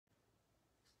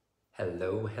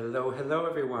Hello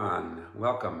everyone.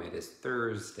 Welcome. It is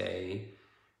Thursday,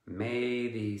 May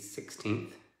the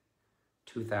 16th,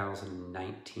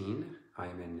 2019.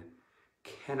 I'm in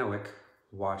Kennewick,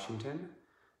 Washington.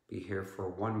 Be here for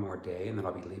one more day and then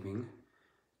I'll be leaving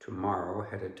tomorrow,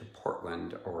 headed to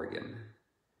Portland, Oregon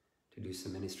to do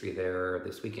some ministry there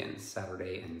this weekend,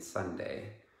 Saturday and Sunday.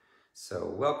 So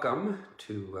welcome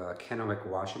to Kennewick,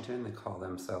 Washington. They call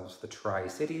themselves the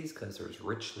Tri-Cities because there's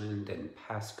Richland and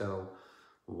Pasco,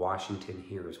 Washington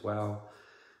here as well.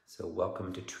 So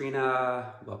welcome to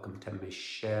Trina, welcome to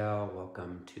Michelle,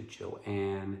 welcome to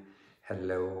Joanne.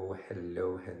 Hello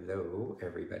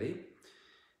everybody.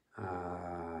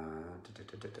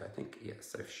 I think,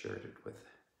 yes, I've shared it with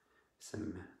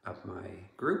some of my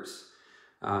groups.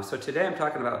 So today I'm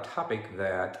talking about a topic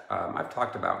that I've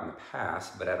talked about in the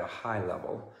past, but at a high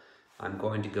level. I'm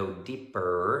going to go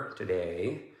deeper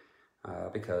today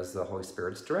because the Holy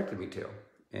Spirit's directed me to.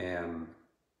 And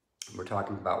we're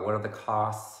talking about what are the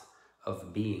costs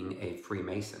of being a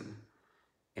Freemason.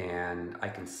 And I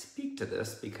can speak to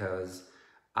this because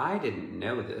I didn't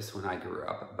know this when I grew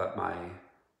up, but my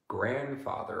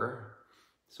grandfather,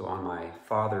 so on my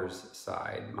father's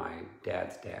side, my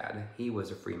dad's dad, he was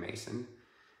a Freemason.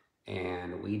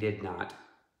 And we did not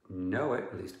know it,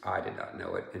 at least I did not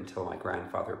know it, until my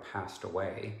grandfather passed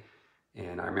away.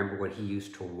 And I remember when he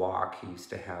used to walk, he used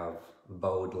to have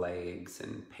bowed legs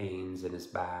and pains in his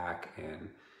back, and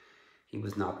he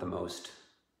was not the most,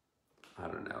 I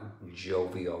don't know,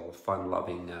 jovial,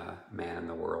 fun-loving man in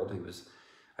the world.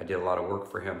 I did a lot of work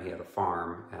for him. He had a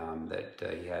farm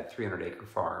he had a 300-acre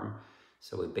farm.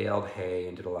 So we baled hay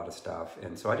and did a lot of stuff.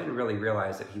 And so I didn't really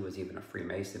realize that he was even a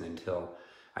Freemason until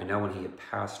I know when he had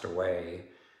passed away.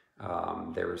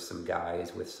 There were some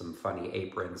guys with some funny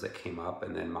aprons that came up,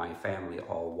 and then my family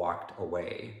all walked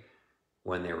away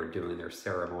when they were doing their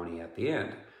ceremony at the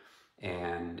end.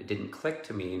 And it didn't click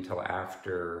to me until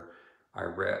after I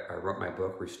wrote my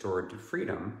book, Restored to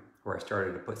Freedom, where I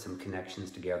started to put some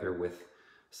connections together with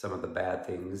some of the bad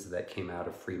things that came out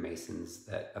of Freemasons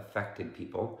that affected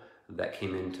people that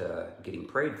came into getting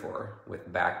prayed for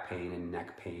with back pain and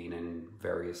neck pain and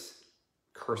various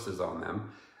curses on them,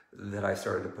 that I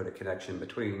started to put a connection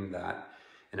between that.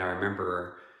 And I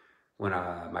remember when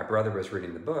my brother was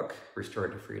reading the book,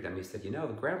 Restored to Freedom, he said, you know,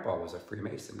 the grandpa was a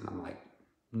Freemason. And I'm like,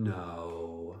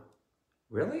 no,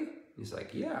 really? He's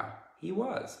like, yeah, he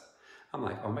was. I'm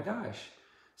like, oh my gosh.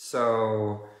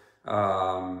 So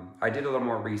I did a little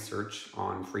more research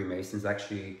on Freemasons.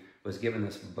 Actually was given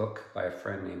this book by a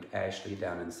friend named Ashley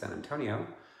down in San Antonio,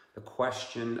 The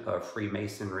Question of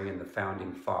Freemasonry and the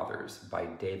Founding Fathers by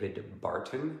David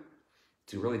Barton.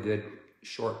 It's a really good,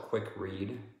 short, quick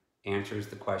read. Answers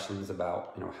the questions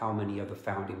about, how many of the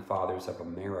founding fathers of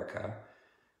America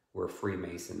were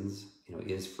Freemasons?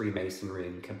 Is Freemasonry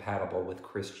incompatible with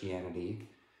Christianity?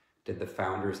 Did the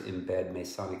founders embed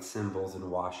Masonic symbols in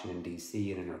Washington,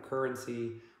 D.C. and in our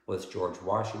currency? Was George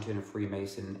Washington a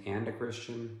Freemason and a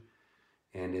Christian?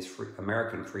 And is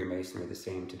American Freemasonry the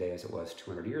same today as it was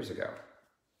 200 years ago?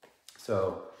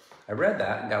 So I read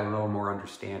that and got a little more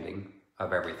understanding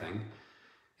of everything.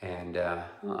 And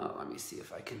let me see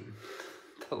if I can,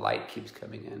 the light keeps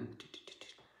coming in.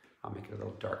 I'll make it a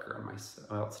little darker on my,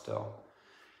 well, it's still,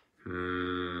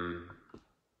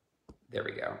 there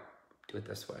we go. Do it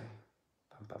this way.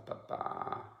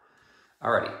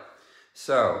 Alrighty,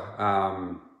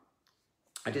 so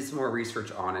I did some more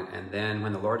research on it, and then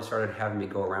when the Lord started having me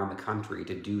go around the country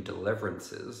to do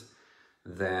deliverances,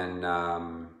 then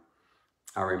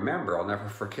I remember, I'll never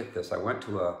forget this, I went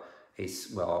to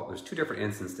well, there's two different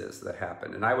instances that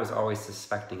happened, and I was always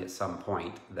suspecting at some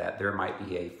point that there might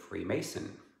be a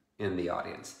Freemason in the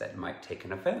audience that might take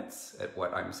an offense at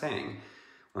what I'm saying.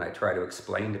 When I try to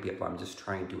explain to people, I'm just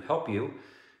trying to help you,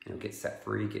 get set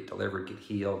free, get delivered, get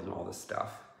healed, and all this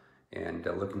stuff. And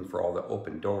looking for all the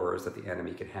open doors that the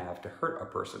enemy can have to hurt a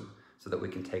person so that we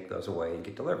can take those away and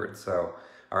get delivered. So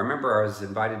I remember I was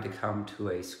invited to come to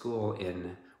a school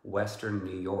in Western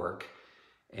New York,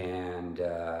 and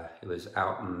it was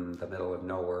out in the middle of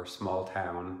nowhere, small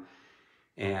town.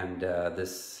 And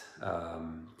this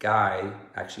guy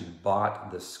actually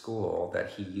bought the school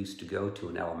that he used to go to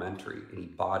in elementary, and he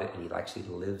bought it, and he actually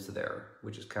lives there,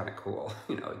 which is kind of cool.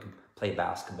 He can play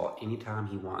basketball anytime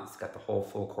he wants. Got the whole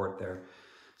full court there.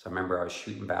 So I remember I was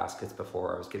shooting baskets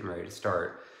before I was getting ready to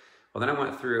start. Well, then I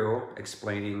went through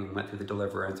explaining, went through the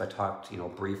deliverance. I talked,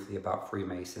 briefly about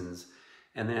Freemasons.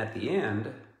 And then at the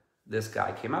end, this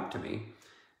guy came up to me,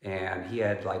 and he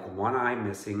had like one eye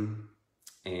missing,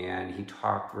 and he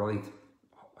talked really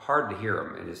hard to hear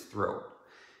him in his throat.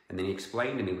 And then he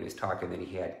explained to me when he was talking that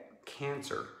he had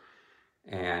cancer.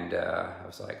 And I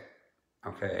was like,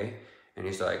 okay. And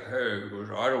he's like, hey,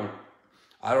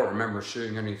 I don't remember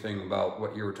seeing anything about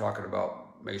what you were talking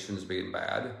about Masons being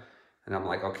bad. And I'm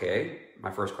like, okay.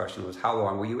 My first question was, how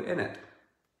long were you in it?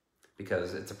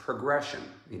 Because it's a progression.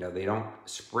 You know, they don't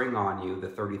spring on you the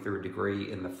 33rd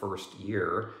degree in the first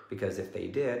year, because if they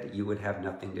did, you would have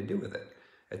nothing to do with it.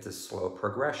 It's a slow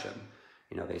progression.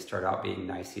 You know, they start out being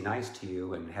nicey nice to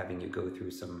you and having you go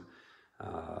through some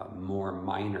more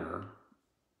minor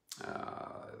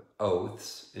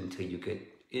oaths until you get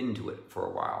into it for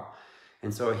a while.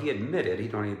 And so he admitted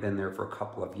he'd only been there for a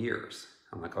couple of years.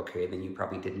 I'm like, okay, then you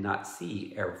probably did not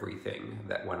see everything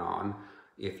that went on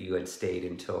if you had stayed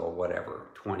until whatever,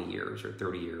 20 years or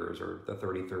 30 years or the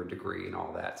 33rd degree and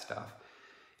all that stuff.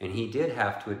 And he did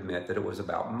have to admit that it was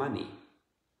about money.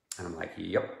 And I'm like,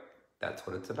 yep, that's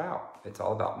what it's about. It's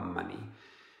all about money.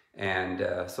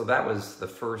 And so that was the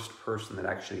first person that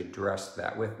actually addressed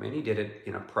that with me. And he did it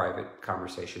in a private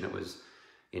conversation. It was,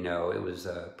 you know, it was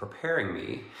preparing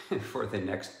me for the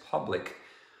next public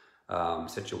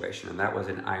situation. And that was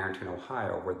in Ironton,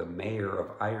 Ohio, where the mayor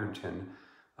of Ironton,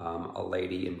 a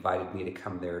lady, invited me to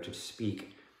come there to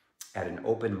speak at an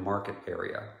open market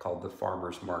area called the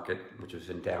Farmers Market, which was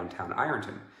in downtown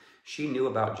Ironton. She knew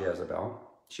about Jezebel.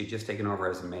 She'd just taken over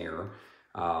as mayor.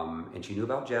 And she knew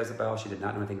about Jezebel. She did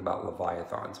not know anything about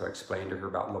Leviathan. So I explained to her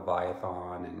about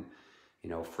Leviathan and, you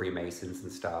know, Freemasons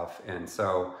and stuff. And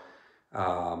so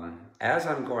as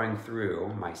I'm going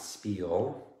through my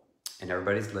spiel and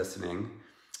everybody's listening,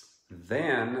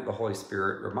 then the Holy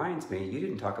Spirit reminds me, you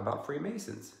didn't talk about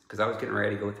Freemasons, because I was getting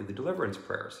ready to go through the deliverance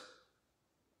prayers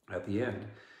at the end.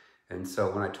 And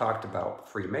so when I talked about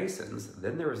Freemasons,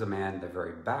 then there was a man in the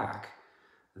very back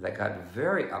that got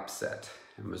very upset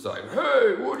and was like,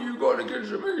 hey, what do you got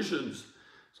against the Masons?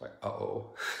 It's like,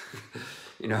 uh-oh.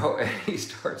 You know, and he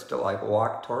starts to like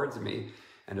walk towards me,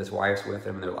 and his wife's with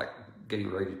him, and they're like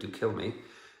getting ready to kill me.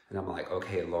 And I'm like,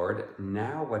 okay, Lord,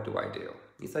 now what do I do?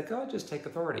 He's like, oh, just take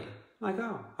authority. I'm like,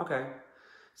 oh, okay.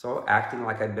 So acting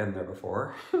like I'd been there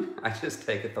before, I just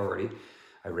take authority.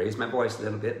 I raised my voice a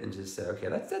little bit and just said, okay,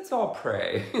 let's all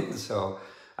pray. So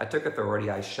I took authority.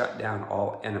 I shut down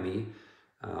all enemy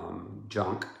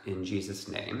junk in Jesus'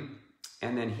 name.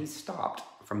 And then he stopped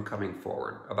from coming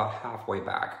forward about halfway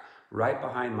back, right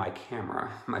behind my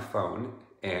camera, my phone.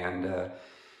 And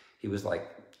he was like,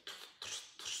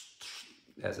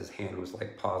 as his hand was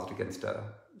like paused against a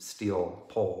steel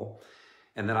pole.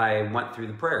 And then I went through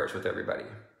the prayers with everybody.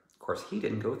 Of course, he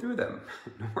didn't go through them,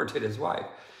 nor did his wife.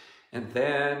 And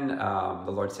then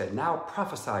the Lord said, now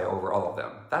prophesy over all of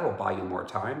them. That'll buy you more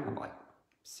time. I'm like,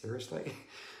 seriously?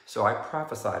 So I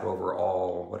prophesied over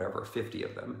all, whatever, 50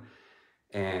 of them.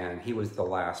 And he was the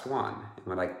last one. And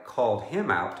when I called him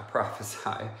out to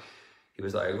prophesy, he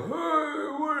was like, hey,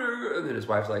 what are you? And then his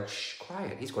wife's like, shh,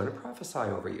 quiet. He's going to prophesy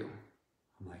over you.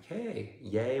 I'm like, hey,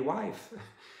 yay, wife.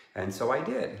 And so I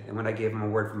did. And when I gave him a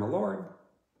word from the Lord,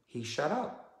 he shut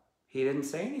up. He didn't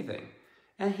say anything.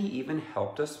 And he even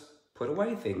helped us put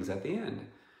away things at the end.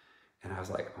 And I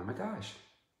was like, oh my gosh.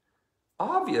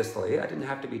 Obviously, I didn't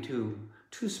have to be too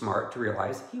smart to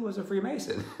realize he was a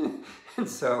Freemason. And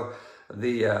so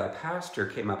the pastor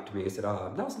came up to me and said,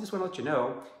 Nelson, just want to let you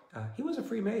know, he was a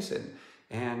Freemason.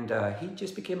 And he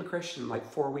just became a Christian like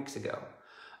 4 weeks ago.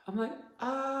 I'm like,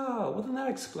 oh, well then that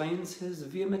explains his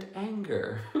vehement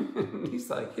anger.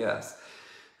 He's like, yes.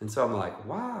 And so I'm like,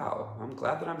 wow, I'm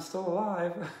glad that I'm still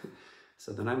alive.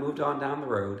 So then I moved on down the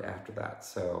road after that.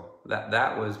 So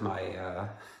that was my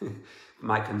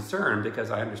my concern, because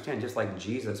I understand, just like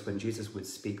Jesus, when Jesus would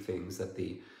speak things that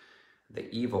the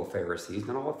evil Pharisees,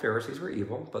 not all Pharisees were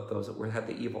evil, but those that had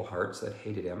the evil hearts that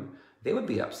hated him, they would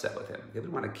be upset with him. They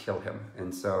would want to kill him.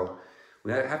 And so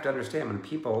we have to understand, when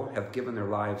people have given their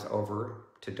lives over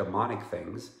to demonic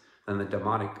things, then the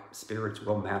demonic spirits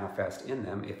will manifest in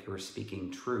them if you're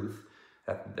speaking truth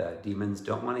that the demons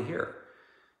don't want to hear.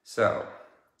 So,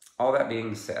 all that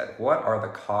being said, what are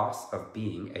the costs of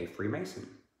being a Freemason?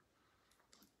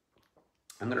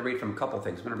 I'm going to read from a couple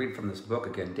things. I'm going to read from this book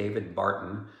again, David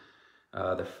Barton,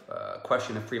 The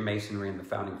Question of Freemasonry and the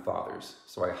Founding Fathers.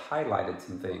 So I highlighted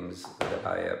some things that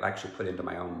I actually put into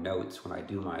my own notes when I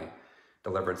do my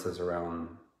deliverances around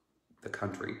the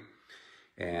country.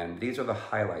 And these are the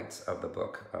highlights of the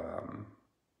book.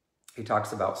 He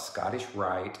talks about Scottish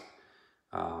Rite,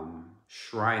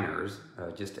 Shriners,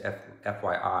 just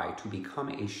FYI, to become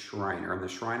a Shriner, and the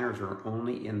Shriners are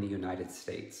only in the United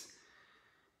States.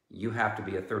 You have to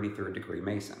be a 33rd degree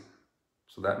Mason.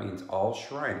 So that means all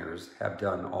Shriners have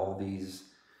done all these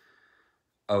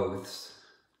oaths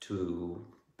to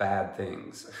bad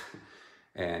things.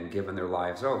 and given their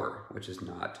lives over, which is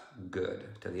not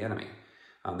good to the enemy.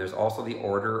 There's also the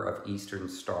Order of Eastern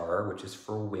Star, which is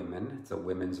for women. It's a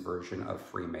women's version of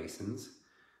Freemasons.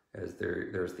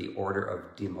 There's the Order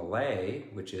of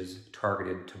Demolay, which is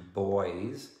targeted to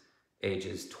boys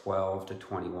ages 12 to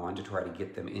 21 to try to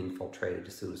get them infiltrated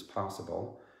as soon as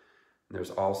possible. And there's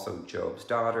also Job's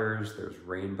Daughters. There's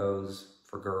Rainbows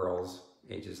for girls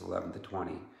ages 11 to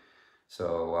 20.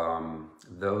 So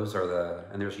those are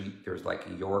and there's like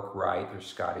York Rite, there's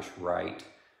Scottish Rite.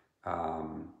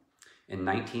 In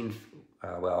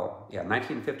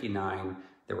 1959,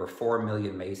 there were 4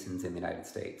 million Masons in the United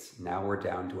States. Now we're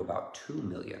down to about 2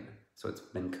 million. So it's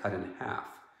been cut in half,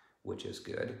 which is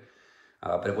good.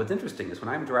 But what's interesting is when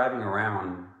I'm driving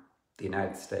around the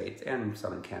United States and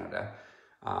some in Canada,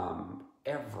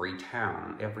 every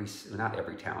town, not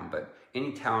every town, but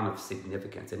any town of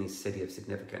significance, any city of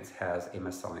significance has a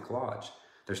Masonic lodge.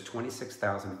 There's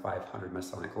 26,500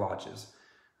 Masonic lodges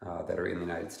that are in the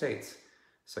United States.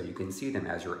 So you can see them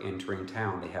as you're entering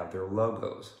town. They have their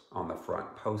logos on the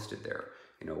front posted there.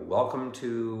 You know, welcome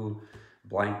to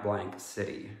blank blank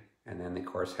city. And then they, of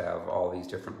course, have all these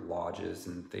different lodges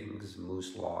and things,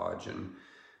 Moose Lodge and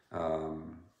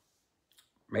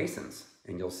Masons,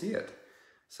 and you'll see it.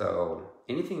 So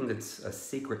anything that's a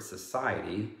secret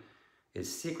society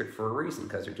is secret for a reason,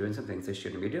 because they're doing some things they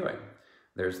shouldn't be doing.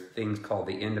 There's things called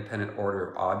the Independent Order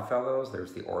of Oddfellows,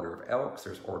 there's the Order of Elks,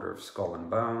 there's Order of Skull and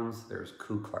Bones, there's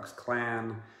Ku Klux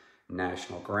Klan,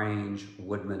 National Grange,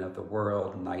 Woodmen of the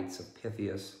World, Knights of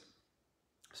Pythias.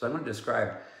 So I'm going to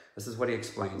describe, this is what he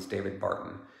explains, David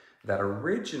Barton, that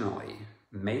originally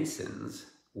Masons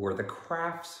were the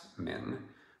craftsmen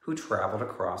who traveled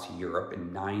across Europe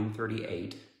in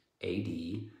 938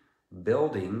 AD,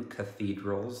 building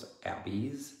cathedrals,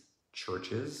 abbeys,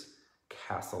 churches,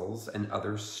 castles, and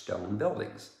other stone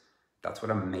buildings. That's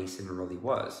what a Mason really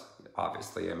was.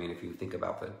 Obviously, I mean, if you think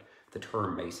about the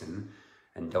term Mason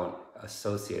and don't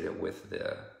associate it with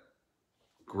the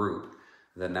group,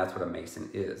 then that's what a Mason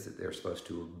is. They're supposed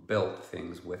to have built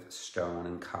things with stone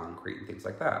and concrete and things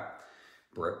like that.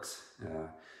 Bricks.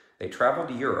 They traveled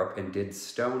to Europe and did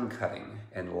stone cutting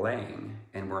and laying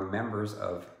and were members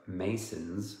of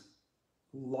Masons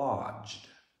lodged.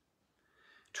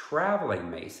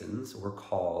 Traveling Masons were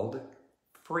called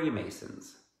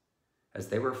Freemasons, as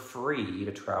they were free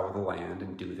to travel the land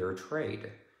and do their trade.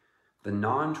 The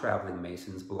non-traveling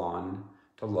Masons belonged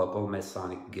to local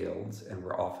Masonic guilds and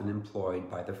were often employed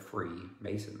by the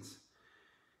Freemasons.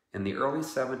 In the early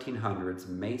 1700s,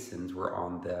 Masons were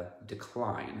on the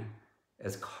decline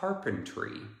as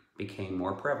carpentry became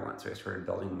more prevalent. So they started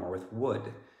building more with wood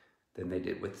than they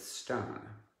did with stone.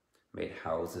 Made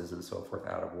houses and so forth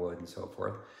out of wood and so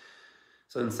forth.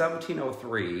 So in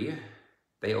 1703,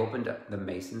 they opened up the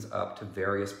Masons up to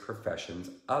various professions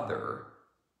other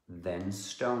than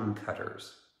stone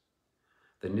cutters.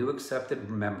 The new accepted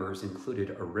members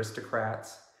included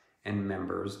aristocrats and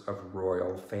members of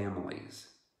royal families.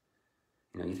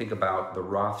 You know, you think about the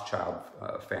Rothschild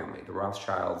family. The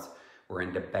Rothschilds were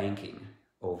into banking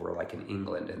over like in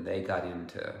England, and they got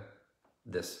into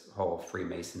this whole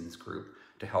Freemasons group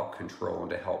to help control and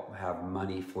to help have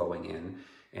money flowing in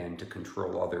and to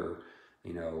control other,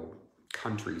 you know,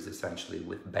 countries essentially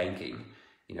with banking.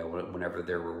 You know, whenever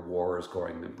there were wars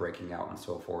going and breaking out and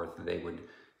so forth, they would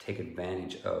take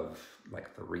advantage of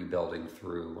like the rebuilding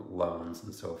through loans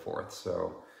and so forth.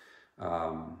 So,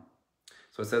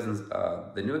 so it says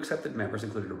the new accepted members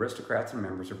included aristocrats and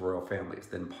members of royal families,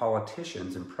 then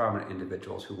politicians and prominent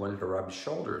individuals who wanted to rub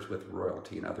shoulders with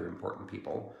royalty and other important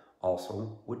people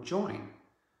also would join.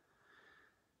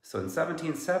 So in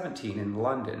 1717 in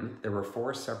London, there were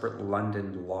 4 separate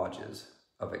London lodges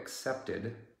of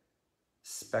accepted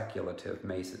speculative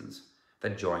Masons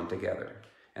that joined together.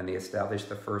 And they established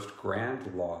the first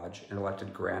Grand Lodge and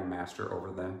elected Grand Master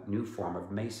over the new form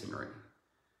of Masonry.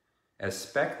 As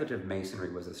speculative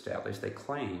Masonry was established, they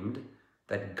claimed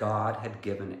that God had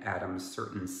given Adam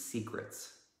certain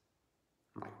secrets.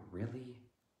 I'm like, really?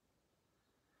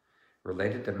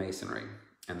 Related to Masonry,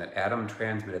 and that Adam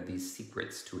transmitted these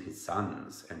secrets to his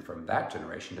sons, and from that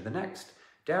generation to the next,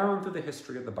 down through the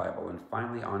history of the Bible, and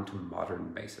finally on to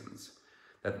modern Masons.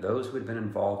 That those who had been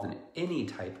involved in any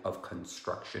type of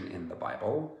construction in the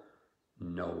Bible,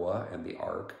 Noah and the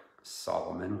ark,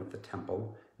 Solomon with the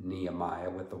temple, Nehemiah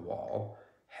with the wall,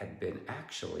 had been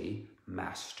actually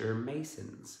master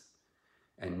masons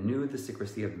and knew the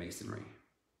secrecy of Masonry.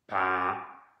 Bah,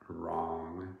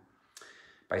 wrong.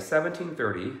 By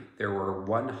 1730, there were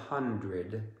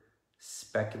 100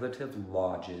 speculative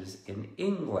lodges in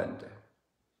England.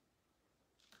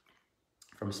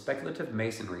 From speculative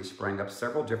masonry sprang up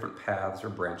several different paths or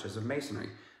branches of masonry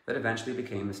that eventually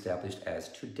became established as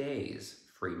today's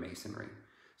Freemasonry.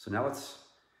 So now let's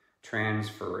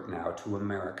transfer it now to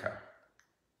America.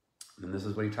 And this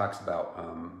is what he talks about,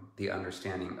 the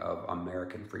understanding of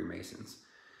American Freemasons,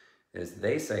 is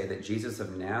they say that Jesus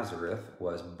of Nazareth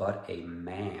was but a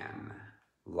man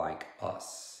like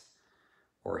us,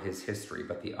 or his history,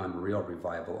 but the unreal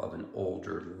revival of an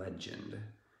older legend.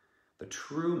 The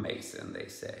true Mason, they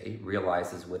say,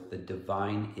 realizes with the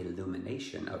divine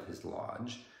illumination of his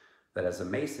lodge that as a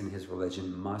Mason, his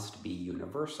religion must be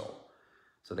universal.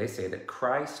 So they say that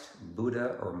Christ,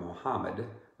 Buddha, or Mohammed,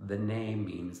 the name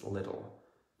means little,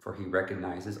 for he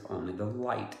recognizes only the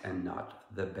light and not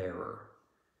the bearer.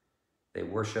 They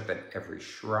worship at every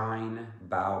shrine,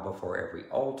 bow before every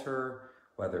altar,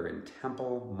 whether in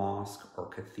temple, mosque, or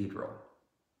cathedral.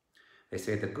 They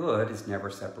say the good is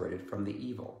never separated from the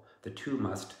evil. The two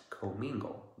must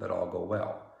commingle, that all go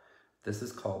well. This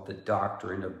is called the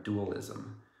doctrine of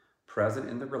dualism, present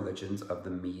in the religions of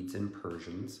the Medes and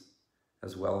Persians,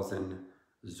 as well as in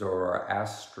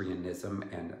Zoroastrianism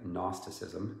and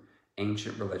Gnosticism,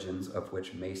 ancient religions of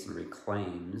which Masonry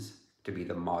claims to be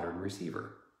the modern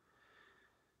receiver.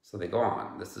 So they go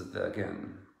on. This is,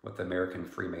 again, what the American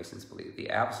Freemasons believe.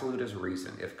 The absolute is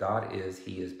reason. If God is,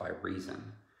 he is by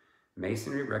reason.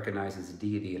 Masonry recognizes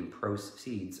deity and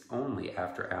proceeds only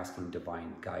after asking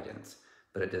divine guidance,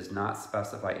 but it does not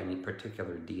specify any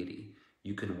particular deity.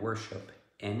 You can worship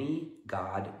any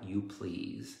god you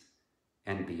please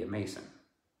and be a Mason.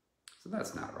 So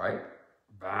that's not right.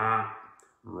 Bah,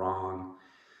 wrong.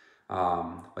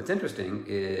 What's interesting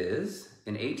is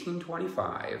in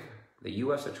 1825, the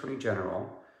U.S. Attorney General,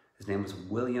 his name was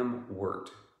William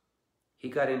Wirt. He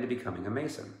got into becoming a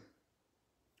Mason.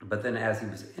 But then as he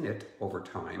was in it over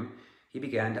time, he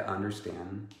began to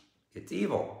understand it's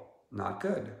evil, not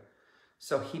good.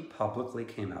 So he publicly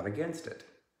came out against it.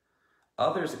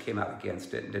 Others that came out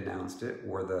against it and denounced it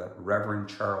were the Reverend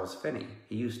Charles Finney.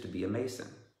 He used to be a Mason,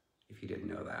 if you didn't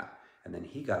know that. And then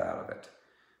he got out of it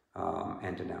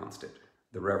and denounced it.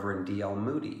 The Reverend D.L.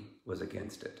 Moody was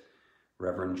against it.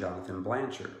 Reverend Jonathan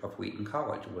Blanchard of Wheaton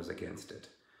College was against it.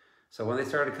 So when they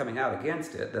started coming out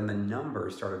against it, then the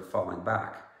numbers started falling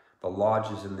back. The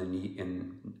lodges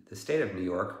in the state of New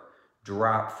York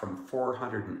dropped from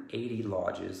 480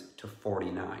 lodges to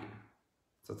 49.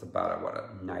 So it's about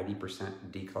a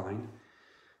 90% decline.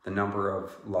 The number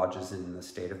of lodges in the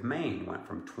state of Maine went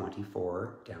from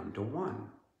 24 down to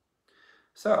 1.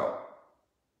 So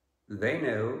they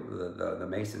knew, the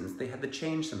Masons, they had to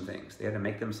change some things. They had to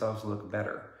make themselves look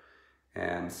better.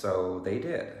 And so they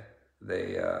did.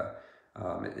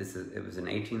 It was in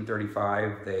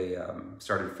 1835, they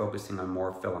started focusing on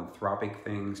more philanthropic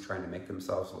things, trying to make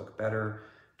themselves look better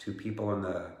to people in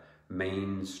the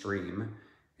mainstream.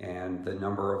 And the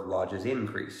number of lodges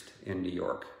increased in New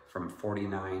York from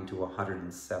 49 to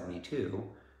 172.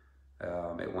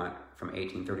 It went from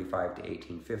 1835 to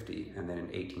 1850, and then in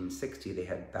 1860 they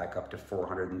had back up to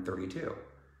 432.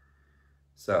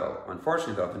 So,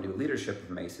 unfortunately though, the new leadership of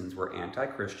Masons were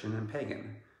anti-Christian and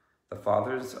pagan. The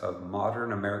fathers of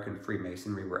modern American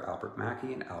Freemasonry were Albert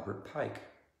Mackey and Albert Pike.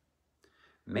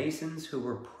 Masons who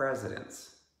were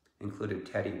presidents included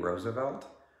Teddy Roosevelt,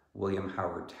 William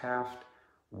Howard Taft,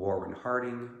 Warren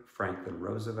Harding, Franklin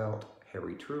Roosevelt,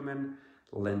 Harry Truman,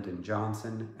 Lyndon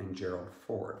Johnson, and Gerald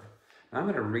Ford. Now I'm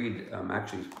going to read,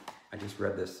 actually, I just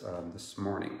read this this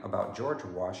morning about George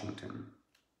Washington,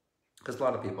 because a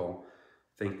lot of people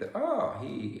think that, oh,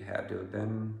 he had to have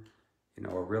been, you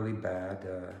know, a really bad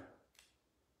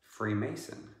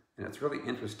Freemason. And it's really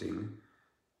interesting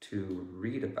to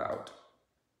read about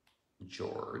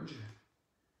George.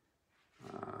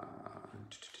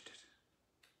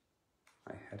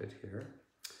 I had it here,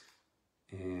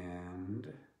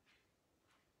 and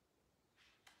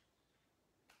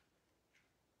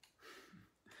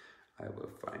I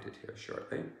will find it here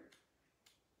shortly.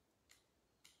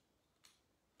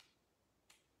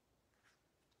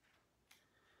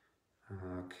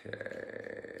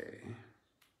 Okay.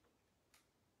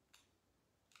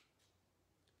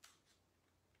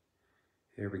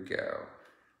 Here we go.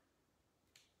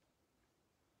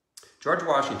 George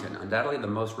Washington, undoubtedly the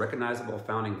most recognizable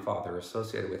founding father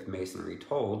associated with Masonry,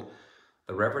 told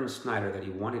the Reverend Snyder that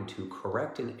he wanted to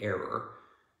correct an error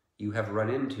you have run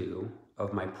into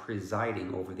of my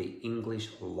presiding over the English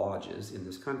lodges in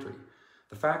this country.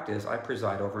 The fact is, I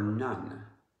preside over none,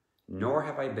 nor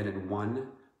have I been in one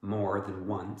more than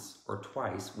once or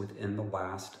twice within the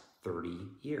last 30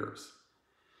 years.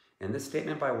 And this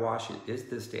statement by Washington, is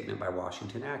this statement by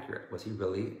Washington accurate? Was he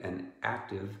really an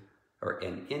active or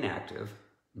an inactive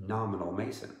nominal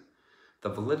Mason. The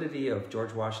validity of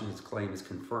George Washington's claim is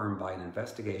confirmed by an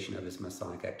investigation of his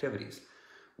Masonic activities.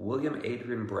 William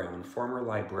Adrian Brown, former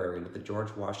librarian at the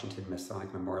George Washington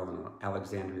Masonic Memorial in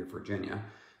Alexandria, Virginia,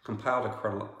 compiled a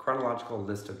chronological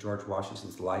list of George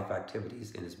Washington's life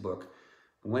activities in his book,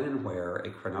 When and Where, A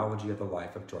Chronology of the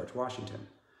Life of George Washington.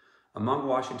 Among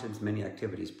Washington's many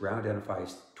activities, Brown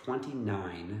identifies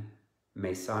 29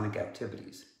 Masonic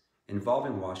activities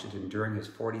involving Washington during his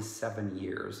 47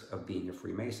 years of being a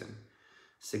Freemason.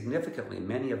 Significantly,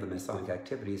 many of the Masonic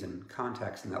activities and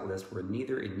contacts in that list were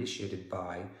neither initiated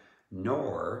by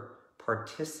nor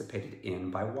participated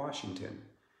in by Washington,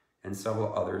 and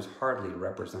several others hardly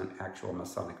represent actual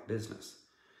Masonic business.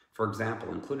 For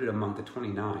example, included among the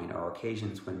 29 are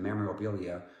occasions when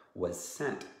memorabilia was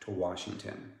sent to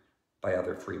Washington by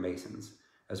other Freemasons,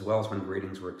 as well as when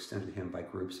greetings were extended to him by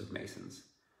groups of Masons.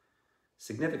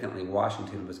 Significantly,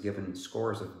 Washington was given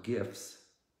scores of gifts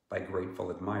by grateful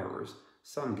admirers.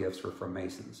 Some gifts were from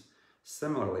Masons.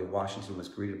 Similarly, Washington was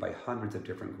greeted by hundreds of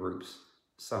different groups.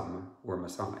 Some were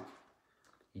Masonic.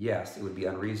 Yes, it would be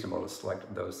unreasonable to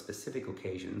select those specific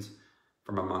occasions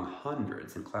from among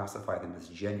hundreds and classify them as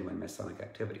genuine Masonic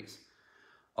activities.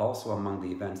 Also among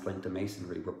the events linked to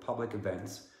Masonry were public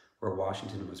events where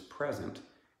Washington was present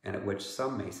and at which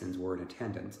some Masons were in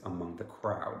attendance among the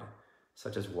crowd,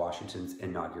 such as Washington's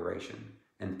inauguration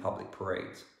and public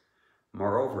parades.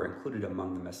 Moreover, included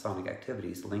among the Masonic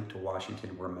activities linked to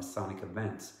Washington were Masonic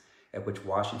events at which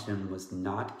Washington was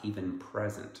not even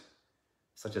present,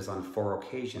 such as on 4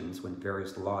 occasions when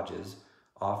various lodges,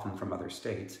 often from other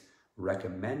states,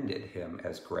 recommended him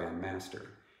as Grand Master,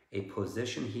 a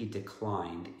position he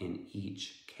declined in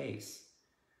each case,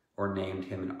 or named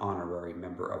him an honorary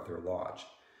member of their lodge.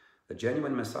 The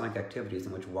genuine Masonic activities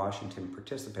in which Washington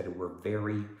participated were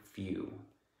very few.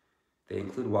 They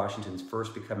include Washington's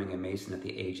first becoming a Mason at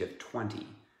the age of 20,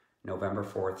 November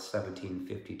 4th,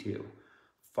 1752,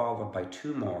 followed by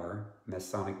 2 more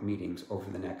Masonic meetings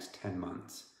over the next 10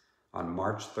 months, on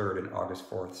March 3rd and August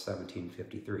 4th,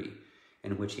 1753,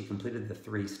 in which he completed the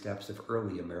 3 steps of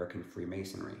early American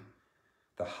Freemasonry.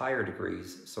 The higher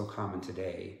degrees, so common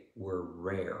today, were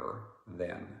rare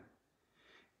then.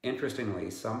 Interestingly,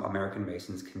 some American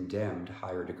Masons condemned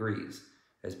higher degrees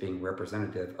as being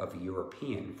representative of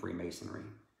European Freemasonry.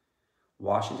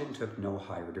 Washington took no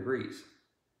higher degrees.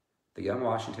 The young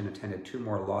Washington attended 2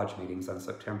 more lodge meetings on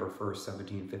September 1st,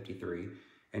 1753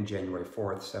 and January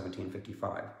 4th,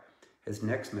 1755. His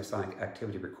next Masonic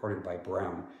activity recorded by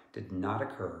Brown did not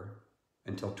occur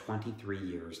until 23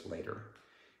 years later,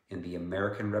 in the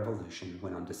American Revolution,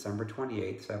 when on December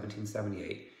 28,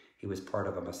 1778, he was part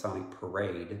of a Masonic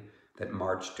parade that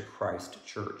marched to Christ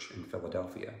Church in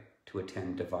Philadelphia to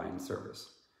attend divine service.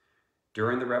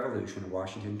 During the Revolution,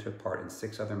 Washington took part in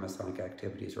 6 other Masonic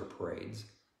activities or parades.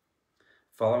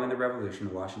 Following the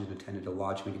Revolution, Washington attended a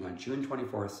lodge meeting on June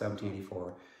 24,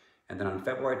 1784, and then on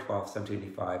February 12,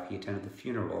 1785, he attended the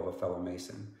funeral of a fellow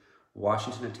Mason.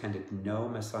 Washington attended no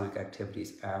Masonic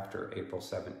activities after April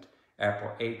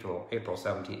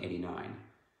 1789.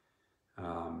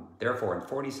 Therefore, in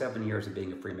 47 years of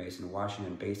being a Freemason,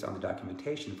 Washington, based on the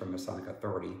documentation from Masonic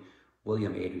authority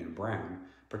William Adrian Brown,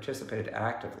 participated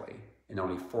actively in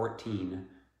only 14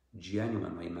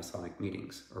 genuinely Masonic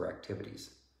meetings or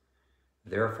activities.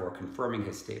 Therefore, confirming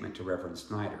his statement to Reverend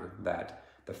Snyder that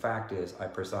the fact is I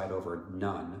preside over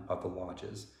none of the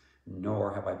lodges,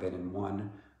 nor have I been in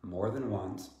one more than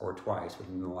once or twice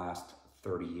within the last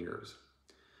 30 years.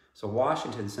 So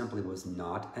Washington simply was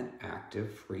not an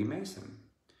active Freemason,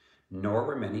 nor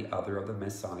were many other of the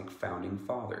Masonic founding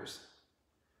fathers.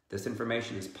 This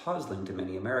information is puzzling to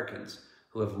many Americans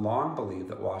who have long believed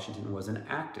that Washington was an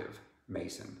active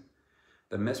Mason.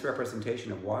 The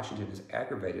misrepresentation of Washington is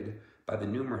aggravated by the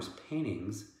numerous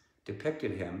paintings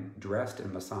depicted him dressed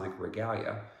in Masonic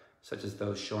regalia, such as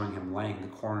those showing him laying the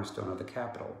cornerstone of the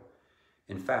Capitol.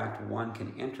 In fact, one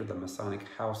can enter the Masonic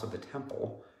House of the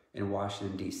Temple in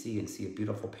Washington, D.C. and see a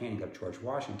beautiful painting of George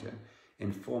Washington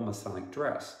in full Masonic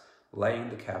dress, laying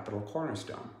the Capitol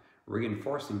cornerstone,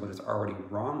 reinforcing what is already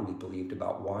wrongly believed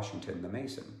about Washington the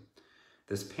Mason.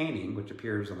 This painting, which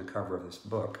appears on the cover of this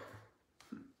book,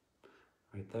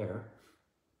 right there,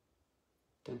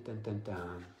 dun, dun, dun,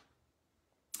 dun,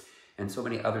 and so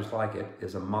many others like it,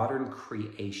 is a modern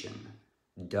creation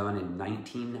done in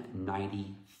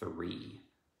 1993,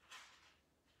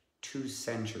 2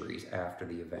 centuries after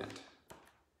the event.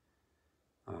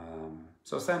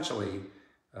 So essentially,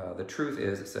 the truth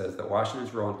is, it says that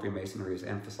Washington's role in Freemasonry is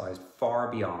emphasized far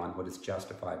beyond what is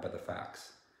justified by the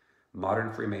facts.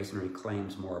 Modern Freemasonry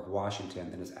claims more of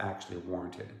Washington than is actually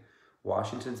warranted.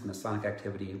 Washington's Masonic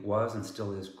activity was and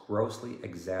still is grossly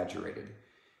exaggerated.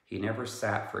 He never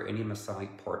sat for any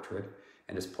Masonic portrait,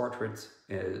 and his portraits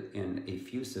in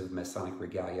effusive Masonic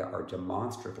regalia are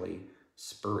demonstrably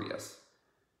spurious.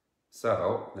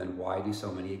 So, then why do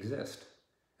so many exist?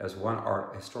 As one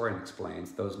art historian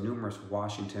explains, those numerous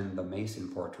Washington the Mason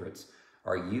portraits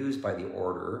are used by the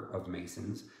Order of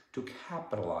Masons to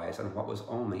capitalize on what was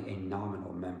only a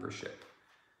nominal membership.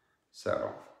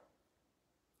 So,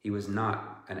 he was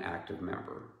not an active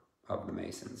member of the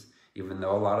Masons, even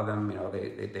though a lot of them,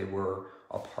 they were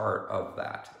a part of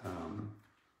that.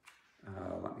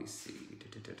 Let me see.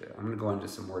 I'm going to go into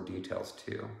some more details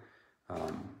too.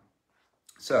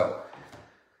 So,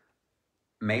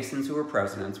 Masons who were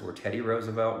presidents were Teddy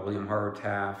Roosevelt, William Howard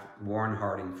Taft, Warren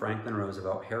Harding, Franklin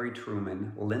Roosevelt, Harry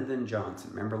Truman, Lyndon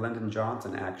Johnson. Remember, Lyndon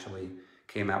Johnson actually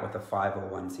came out with a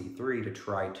 501c3 to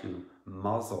try to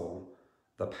muzzle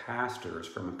the pastors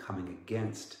from coming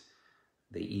against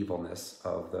the evilness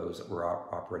of those that were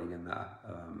operating in the,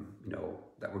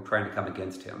 that were trying to come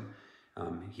against him.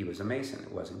 He was a Mason.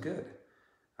 It wasn't good.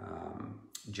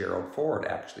 Gerald Ford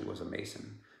actually was a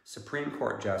Mason. Supreme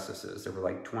Court justices, there were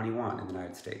like 21 in the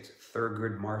United States.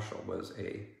 Thurgood Marshall was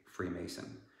a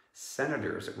Freemason.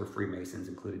 Senators that were Freemasons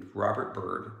included Robert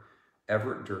Byrd,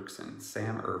 Everett Dirksen,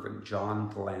 Sam Ervin, John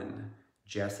Glenn,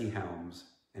 Jesse Helms,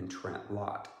 and Trent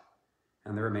Lott.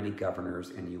 And there were many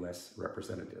governors and U.S.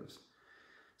 representatives.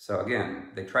 So again,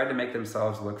 they tried to make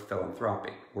themselves look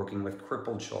philanthropic, working with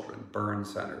crippled children, burn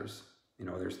centers,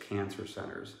 there's cancer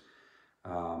centers.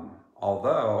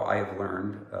 Although I have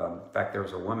learned, in fact, there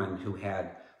was a woman who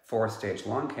had 4th-stage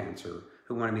lung cancer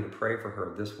who wanted me to pray for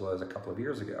her. This was a couple of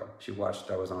years ago.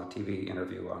 I was on a TV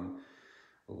interview on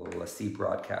a little C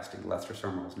Broadcasting, Lester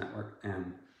Summerall's network,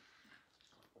 and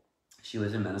she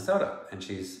was in Minnesota, and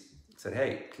she said,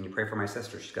 hey, can you pray for my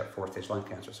sister? She's got 4th-stage lung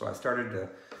cancer. So I started to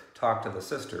talk to the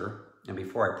sister, and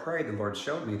before I prayed, the Lord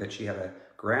showed me that she had a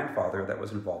grandfather that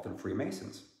was involved in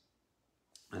Freemasons.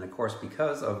 And of course,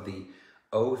 because of the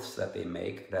oaths that they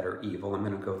make that are evil, I'm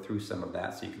going to go through some of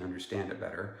that so you can understand it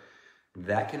better,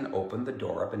 that can open the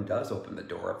door up and does open the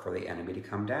door up for the enemy to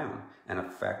come down and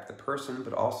affect the person,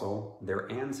 but also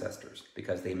their ancestors,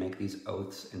 because they make these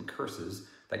oaths and curses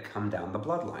that come down the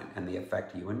bloodline, and they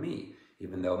affect you and me,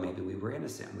 even though maybe we were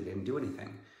innocent, we didn't do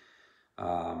anything.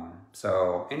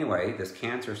 So anyway, this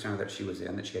cancer center that she was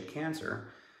in, that she had cancer,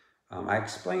 I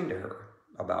explained to her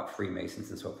about Freemasons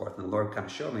and so forth, and the Lord kind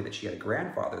of showed me that she had a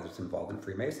grandfather that's involved in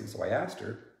Freemasons. So I asked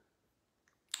her,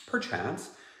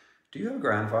 perchance, do you have a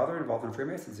grandfather involved in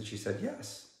Freemasons? And she said,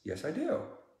 yes I do.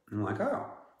 And I'm like, oh.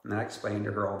 And then I explained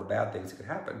to her all the bad things that could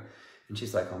happen. And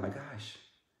she's like, oh my gosh,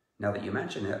 now that you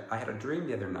mention it, I had a dream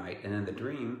the other night, and in the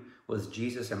dream was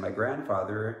Jesus and my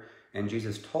grandfather, and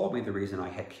Jesus told me the reason I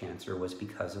had cancer was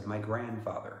because of my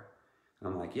grandfather. And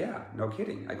I'm like, yeah, no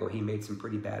kidding. I go, he made some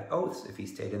pretty bad oaths if he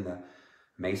stayed in the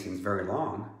Masons very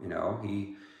long.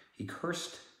 He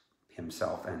cursed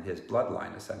himself and his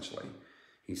bloodline, essentially.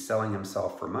 He's selling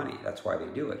himself for money. That's why they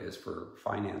do it, is for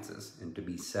finances and to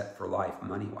be set for life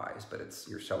money-wise. But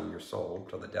you're selling your soul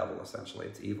to the devil, essentially.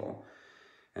 It's evil.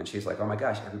 And she's like, oh my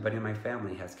gosh, everybody in my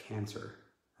family has cancer.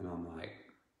 And I'm like,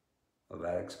 well,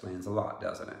 that explains a lot,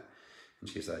 doesn't it? And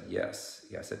she said, yes,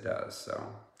 it does.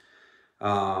 So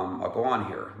I'll go on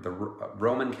here. The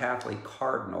Roman Catholic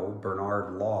Cardinal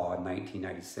Bernard Law in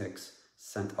 1996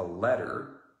 sent a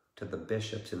letter to the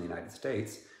bishops in the United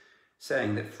States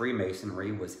saying that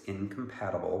Freemasonry was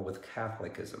incompatible with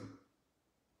Catholicism.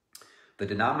 The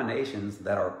denominations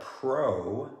that are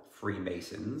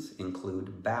pro-Freemasons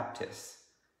include Baptists,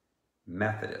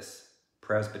 Methodists,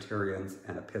 Presbyterians,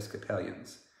 and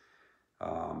Episcopalians.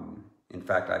 In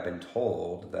fact, I've been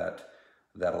told that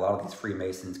a lot of these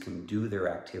Freemasons can do their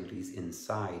activities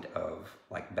inside of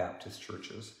like Baptist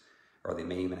churches, or they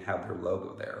may even have their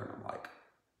logo there. And I'm like,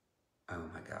 oh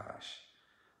my gosh.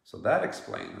 So that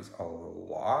explains a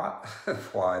lot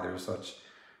of why there's such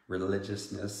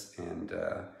religiousness and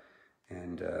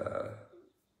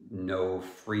no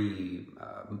freedom,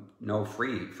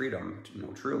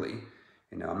 truly.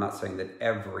 I'm not saying that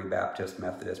every Baptist,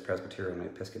 Methodist, Presbyterian, and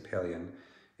Episcopalian,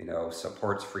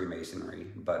 supports Freemasonry,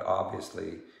 but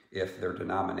obviously if their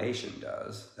denomination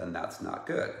does, then that's not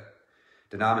good.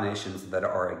 Denominations that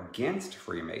are against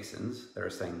Freemasons, that are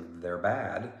saying they're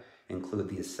bad, include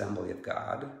the Assembly of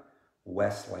God,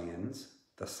 Wesleyans,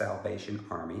 the Salvation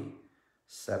Army,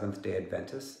 Seventh-day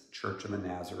Adventists, Church of the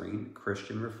Nazarene,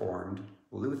 Christian Reformed,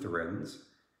 Lutherans,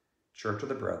 Church of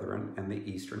the Brethren, and the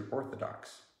Eastern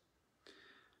Orthodox.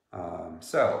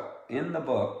 So in the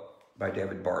book, by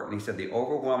David Barton. He said the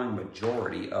overwhelming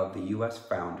majority of the U.S.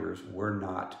 founders were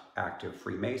not active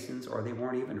Freemasons, or they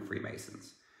weren't even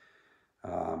Freemasons.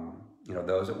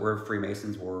 Those that were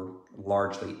Freemasons were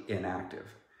largely inactive.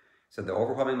 So the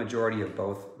overwhelming majority of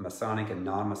both Masonic and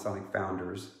non-Masonic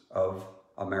founders of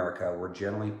America were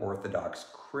generally Orthodox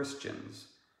Christians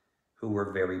who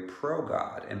were very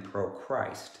pro-God and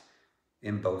pro-Christ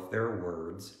in both their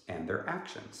words and their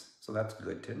actions. So that's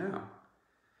good to know.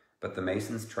 But the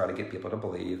Masons try to get people to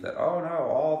believe that, oh no,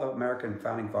 all the American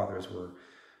founding fathers were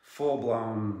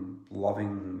full-blown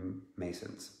loving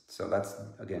Masons. So that's,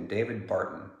 again, David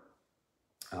Barton.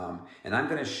 And I'm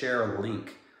going to share a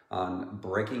link on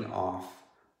breaking off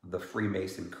the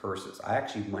Freemason curses. I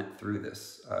actually went through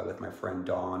this with my friend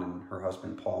Dawn and her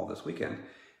husband Paul this weekend,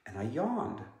 and I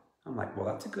yawned. I'm like, well,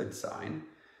 that's a good sign.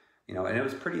 And it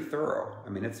was pretty thorough. I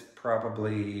mean, it's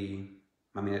probably,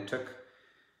 it took,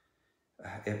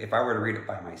 if I were to read it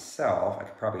by myself, I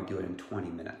could probably do it in 20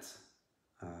 minutes.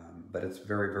 But it's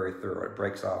very, very thorough. It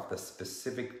breaks off the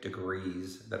specific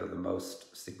degrees that are the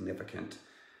most significant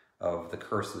of the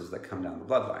curses that come down the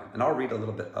bloodline. And I'll read a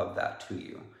little bit of that to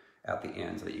you at the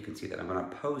end so that you can see that. I'm going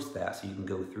to post that so you can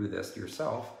go through this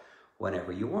yourself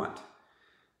whenever you want.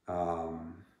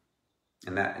 And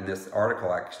in this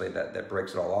article, actually, that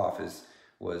breaks it all off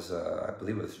was I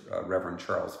believe it was Reverend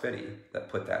Charles Finney that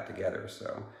put that together.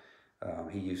 So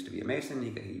he used to be a Mason.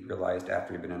 He realized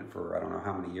after he'd been in it for I don't know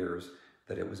how many years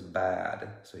that it was bad,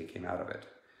 so he came out of it.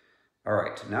 All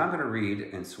right, now I'm going to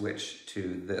read and switch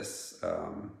to this.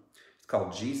 It's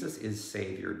called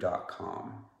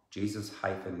JesusIsSavior.com.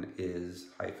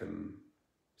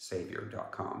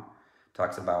 Jesus-is-savior.com.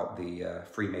 Talks about the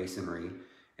Freemasonry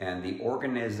and the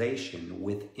organization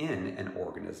within an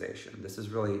organization. This is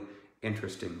really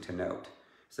interesting to note.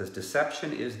 It says,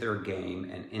 deception is their game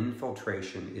and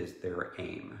infiltration is their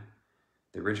aim.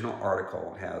 The original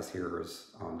article has here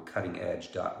is on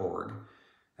cuttingedge.org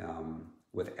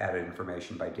with added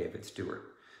information by David Stewart.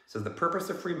 So the purpose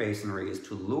of Freemasonry is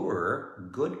to lure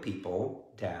good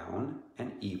people down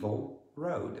an evil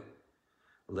road.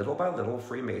 Little by little,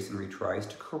 Freemasonry tries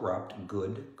to corrupt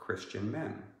good Christian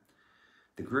men.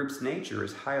 The group's nature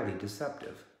is highly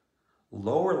deceptive.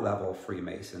 Lower level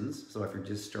Freemasons, so if you're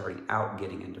just starting out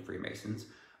getting into Freemasons,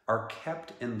 are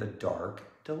kept in the dark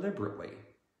deliberately,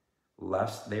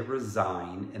 lest they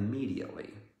resign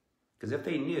immediately. Because if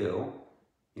they knew,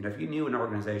 if you knew an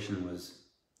organization was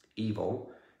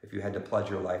evil, if you had to pledge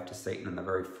your life to Satan on the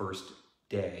very first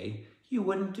day, you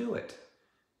wouldn't do it.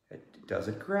 It does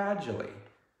it gradually.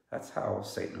 That's how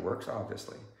Satan works,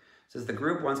 obviously. It says the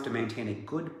group wants to maintain a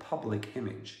good public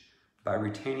image by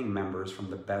retaining members from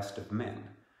the best of men.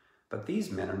 But these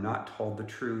men are not told the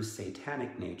true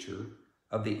satanic nature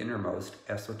of the innermost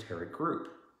esoteric group.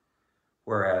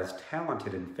 Whereas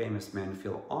talented and famous men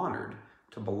feel honored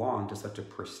to belong to such a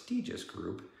prestigious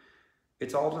group,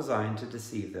 it's all designed to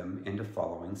deceive them into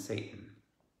following Satan.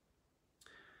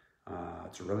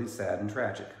 It's really sad and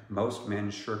tragic. Most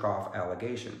men shirk off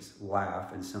allegations,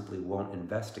 laugh, and simply won't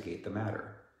investigate the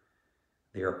matter.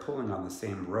 They are pulling on the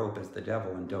same rope as the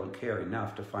devil and don't care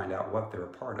enough to find out what they're a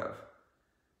part of.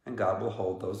 And God will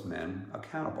hold those men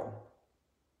accountable.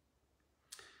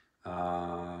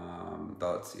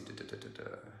 Let's see. It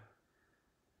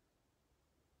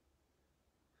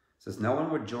says, no one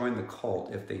would join the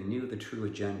cult if they knew the true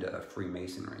agenda of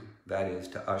Freemasonry, that is,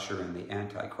 to usher in the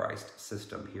Antichrist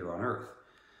system here on earth.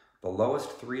 The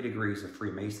lowest 3 degrees of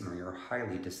Freemasonry are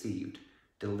highly deceived,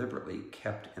 deliberately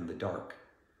kept in the dark.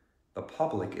 The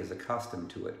public is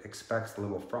accustomed to it, expects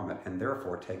little from it, and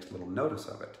therefore takes little notice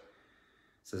of it. It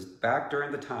says, back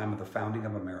during the time of the founding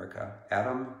of America,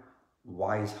 Adam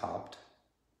Weishaupt,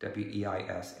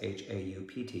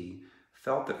 W-E-I-S-H-A-U-P-T,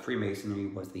 felt that Freemasonry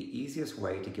was the easiest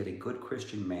way to get a good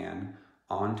Christian man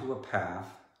onto a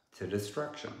path to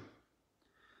destruction.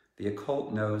 The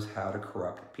occult knows how to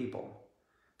corrupt people.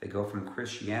 They go from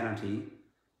Christianity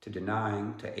to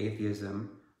denying to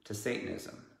atheism to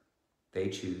Satanism. They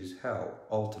choose hell,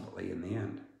 ultimately, in the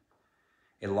end.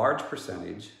 A large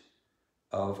percentage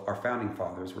of our founding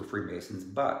fathers were Freemasons,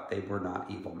 but they were not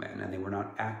evil men, and they were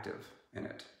not active in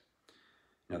it.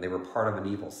 They were part of an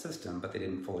evil system, but they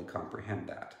didn't fully comprehend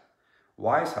that.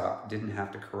 Weishaupt didn't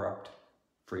have to corrupt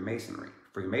Freemasonry.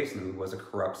 Freemasonry was a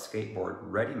corrupt skateboard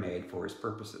ready-made for his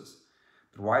purposes.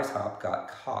 But Weishaupt got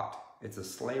caught. It's a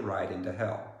sleigh ride into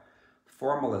hell.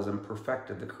 Formalism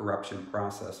perfected the corruption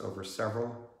process over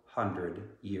several hundred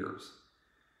years.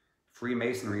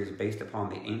 Freemasonry is based upon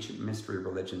the ancient mystery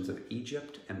religions of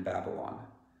Egypt and Babylon.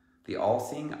 The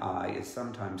all-seeing eye is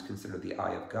sometimes considered the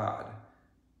eye of God,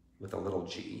 with a little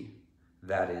g,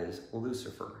 that is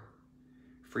Lucifer.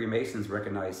 Freemasons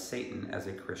recognize Satan as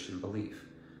a Christian belief.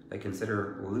 They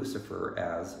consider Lucifer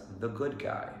as the good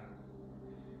guy.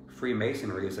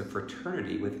 Freemasonry is a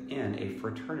fraternity within a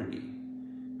fraternity.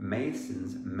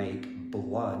 Masons make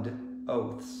blood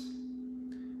oaths.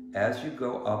 As you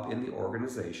go up in the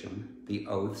organization, the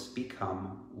oaths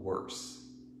become worse,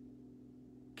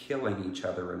 killing each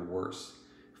other and worse.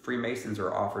 Freemasons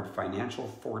are offered financial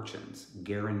fortunes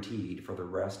guaranteed for the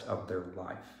rest of their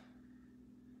life.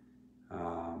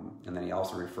 And then he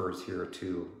also refers here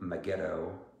to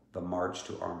Megiddo, the March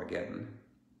to Armageddon,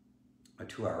 a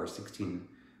 2-hour,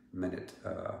 16-minute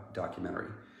documentary.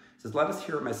 It says, let us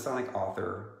hear Masonic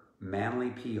author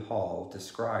Manly P. Hall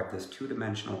describe this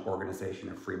two-dimensional organization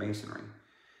of Freemasonry.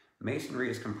 Masonry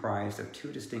is comprised of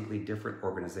two distinctly different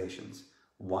organizations,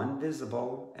 one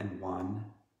visible and one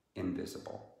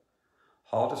invisible.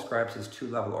 Hall describes his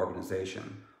two-level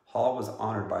organization. Hall was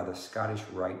honored by the Scottish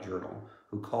Rite Journal,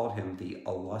 who called him the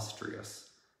illustrious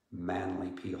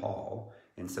Manly P. Hall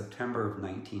in September of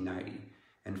 1990,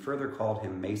 and further called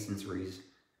him Masonry's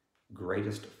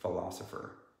greatest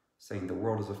philosopher, saying the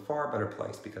world is a far better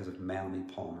place because of Manly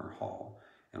Palmer Hall,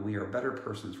 and we are better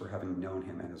persons for having known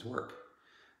him and his work.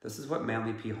 This is what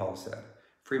Manly P. Hall said.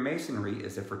 Freemasonry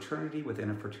is a fraternity within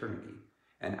a fraternity,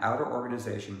 an outer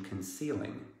organization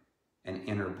concealing an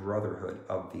inner brotherhood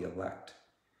of the elect.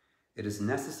 It is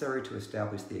necessary to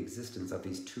establish the existence of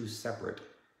these two separate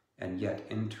and yet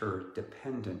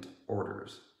interdependent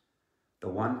orders, the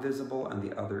one visible and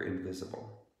the other invisible.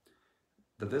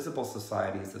 The visible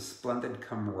society is the splendid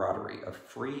camaraderie of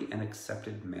free and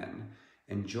accepted men,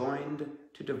 enjoined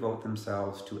to devote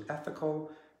themselves to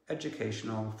ethical,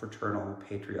 educational, fraternal,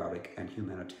 patriotic, and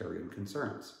humanitarian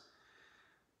concerns.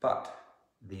 But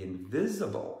the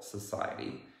invisible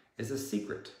society is a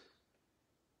secret,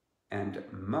 and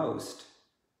most,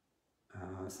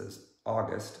 says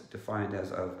August, defined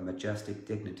as of majestic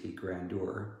dignity,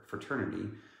 grandeur, fraternity,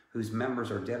 whose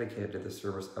members are dedicated to the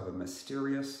service of a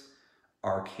mysterious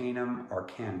arcanum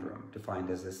arcandrum, defined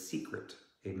as a secret,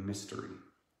 a mystery.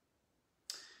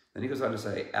 Then he goes on to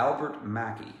say, Albert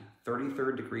Mackey,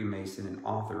 33rd degree Mason and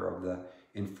author of the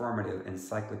informative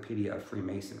Encyclopedia of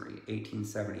Freemasonry,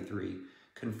 1873,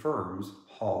 confirms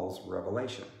Hall's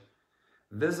revelation.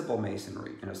 Visible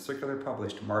Masonry, in a circular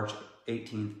published March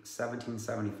 18,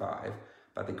 1775,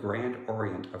 by the Grand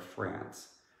Orient of France,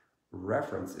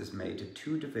 reference is made to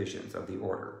two divisions of the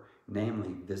order,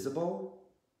 namely visible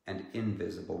and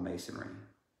invisible Masonry.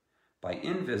 By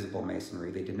invisible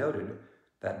Masonry, they denoted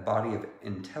that body of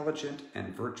intelligent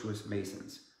and virtuous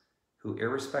Masons, who,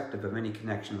 irrespective of any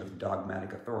connection with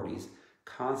dogmatic authorities,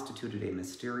 constituted a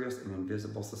mysterious and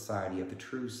invisible society of the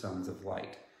true sons of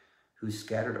light, who,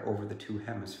 scattered over the two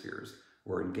hemispheres,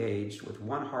 were engaged with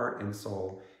one heart and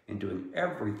soul in doing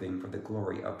everything for the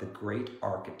glory of the great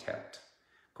architect.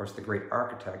 Of course, the great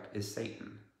architect is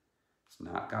Satan. It's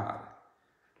not God.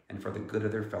 And for the good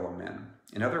of their fellow men.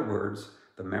 In other words,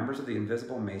 the members of the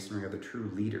invisible Masonry are the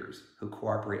true leaders who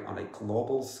cooperate on a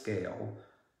global scale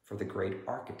for the great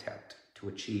architect to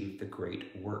achieve the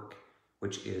great work,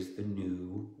 which is the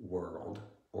New World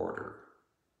Order.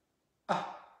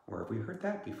 Ah, where have we heard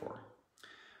that before?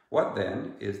 What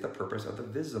then is the purpose of the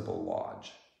visible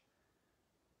lodge?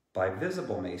 By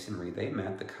visible Masonry, they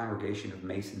meant the congregation of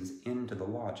Masons into the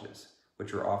lodges,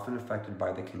 which were often affected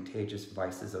by the contagious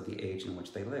vices of the age in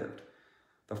which they lived.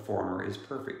 The former is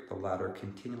perfect, the latter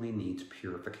continually needs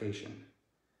purification.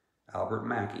 Albert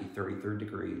Mackey, 33rd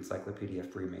degree, Encyclopedia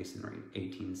of Freemasonry,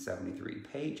 1873,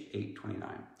 page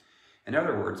 829. In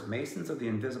other words, Masons of the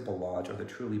invisible lodge are the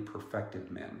truly perfected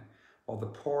men, while the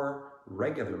poor,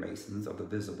 regular Masons of the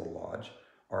visible lodge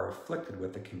are afflicted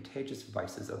with the contagious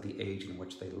vices of the age in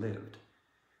which they lived.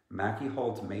 Mackey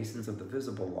holds Masons of the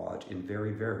visible lodge in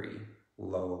very, very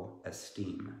low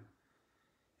esteem.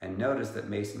 And notice that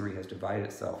Masonry has divided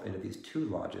itself into these two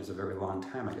lodges a very long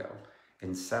time ago, in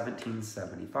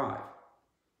 1775.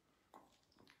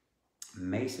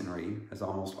 Masonry has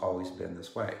almost always been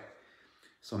this way.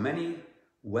 So many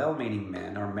well-meaning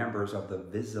men are members of the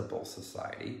visible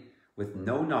society with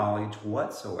no knowledge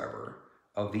whatsoever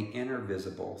of the inner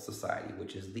visible society,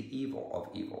 which is the evil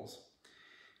of evils.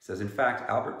 It says, in fact,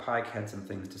 Albert Pike had some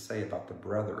things to say about the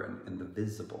brethren in the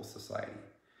visible society.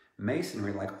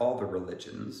 Masonry, like all the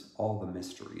religions, all the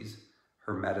mysteries,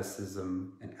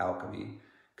 Hermeticism and alchemy,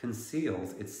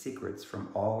 conceals its secrets from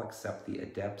all except the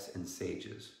adepts and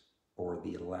sages, or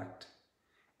the elect,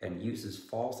 and uses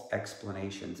false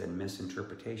explanations and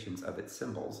misinterpretations of its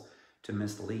symbols to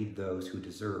mislead those who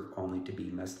deserve only to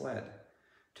be misled,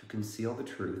 to conceal the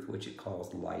truth which it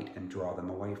calls light and draw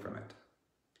them away from it.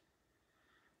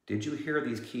 Did you hear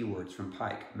these key words from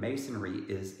Pike? Masonry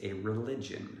is a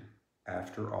religion,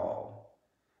 after all,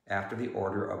 after the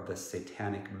order of the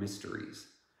satanic mysteries,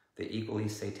 the equally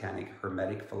satanic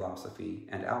Hermetic philosophy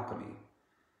and alchemy.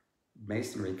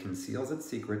 Masonry conceals its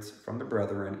secrets from the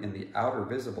brethren in the outer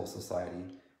visible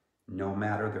society, no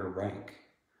matter their rank.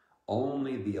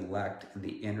 Only the elect in the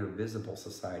inner visible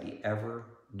society ever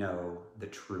know the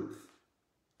truth.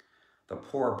 The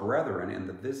poor brethren in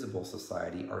the visible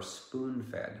society are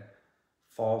spoon-fed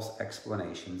false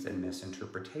explanations and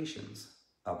misinterpretations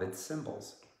of its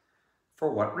symbols.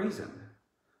 For what reason?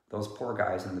 Those poor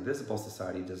guys in the visible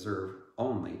society deserve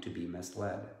only to be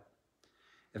misled.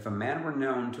 If a man were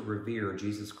known to revere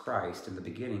Jesus Christ in the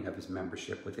beginning of his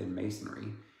membership within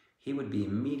Masonry, he would be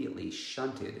immediately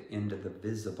shunted into the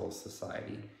visible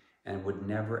society and would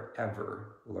never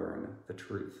ever learn the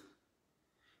truth.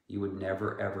 You would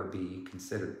never ever be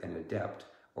considered an adept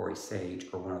or a sage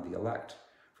or one of the elect,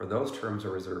 for those terms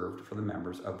are reserved for the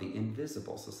members of the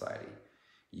invisible society.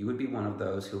 You would be one of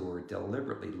those who were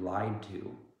deliberately lied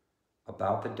to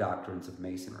about the doctrines of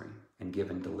Masonry and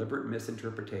given deliberate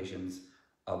misinterpretations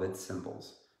of its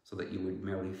symbols so that you would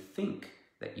merely think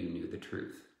that you knew the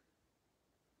truth.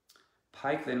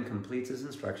 Pike then completes his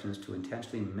instructions to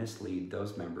intentionally mislead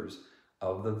those members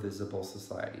of the visible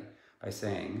society by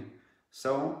saying,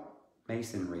 so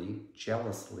Masonry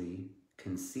jealously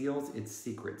conceals its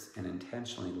secrets and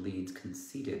intentionally leads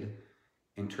conceited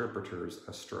interpreters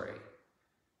astray.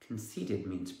 Conceited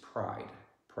means pride,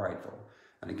 prideful.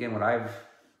 And again, what I've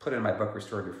put in my book,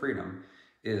 Restored to Freedom,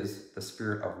 is the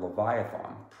spirit of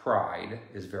Leviathan. Pride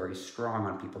is very strong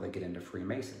on people that get into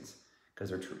Freemasons because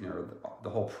they're, the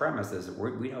whole premise is that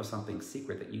we know something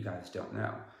secret that you guys don't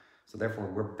know. So therefore,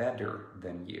 we're better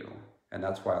than you. And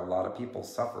that's why a lot of people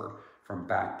suffer from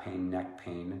back pain, neck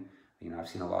pain. I've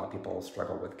seen a lot of people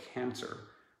struggle with cancer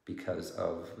because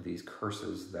of these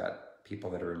curses that people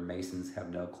that are in Masons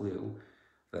have no clue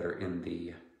that are in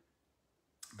the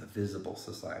visible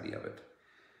society of it.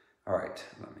 All right,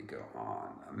 let me go on.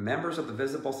 Members of the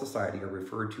visible society are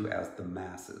referred to as the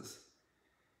masses,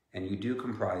 and you do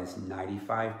comprise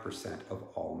 95% of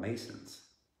all Masons.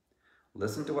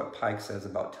 Listen to what Pike says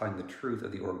about telling the truth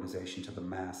of the organization to the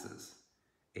masses.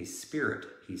 A spirit,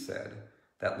 he said,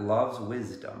 that loves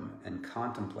wisdom and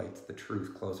contemplates the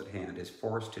truth close at hand is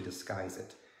forced to disguise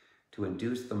it, to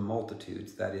induce the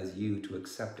multitudes, that is you, to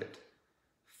accept it.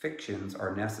 Fictions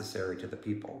are necessary to the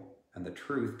people, and the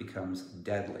truth becomes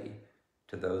deadly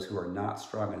to those who are not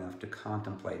strong enough to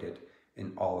contemplate it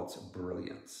in all its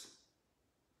brilliance.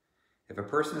 If a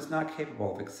person is not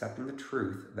capable of accepting the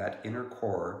truth that inner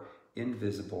core,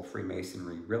 invisible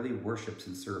Freemasonry really worships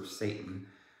and serves Satan,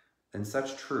 then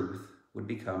such truth would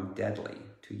become deadly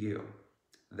to you.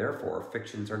 Therefore,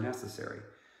 fictions are necessary,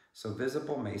 so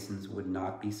visible Masons would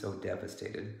not be so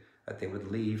devastated that they would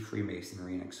leave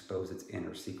Freemasonry and expose its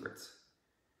inner secrets.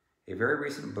 A very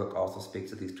recent book also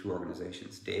speaks of these two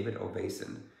organizations. David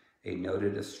Ovason, a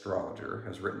noted astrologer,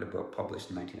 has written a book published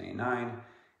in 1999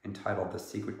 entitled The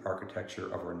Secret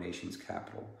Architecture of Our Nation's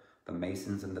Capital, The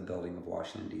Masons and the Building of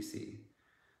Washington, D.C.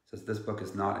 Says this book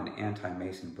is not an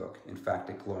anti-Mason book. In fact,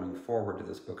 a glowing foreword to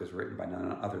this book is written by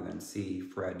none other than C.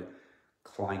 Fred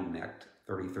Kleinknecht,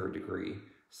 33rd degree,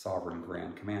 Sovereign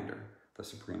Grand Commander, the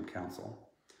Supreme Council.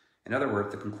 In other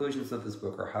words, the conclusions of this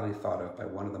book are highly thought of by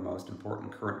one of the most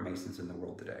important current Masons in the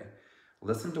world today.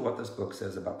 Listen to what this book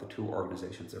says about the two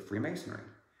organizations of Freemasonry.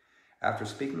 After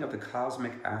speaking of the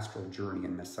cosmic astral journey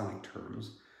in Masonic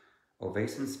terms,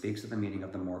 Ovason speaks of the meaning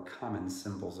of the more common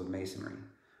symbols of Masonry.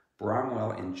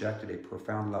 Bromwell injected a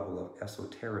profound level of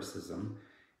esotericism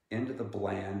into the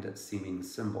bland-seeming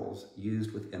symbols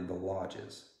used within the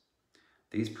lodges.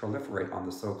 These proliferate on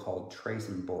the so-called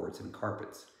tracing boards and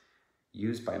carpets,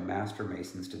 used by master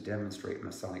Masons to demonstrate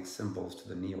Masonic symbols to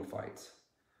the neophytes.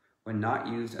 When not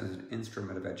used as an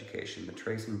instrument of education, the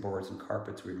tracing boards and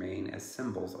carpets remain as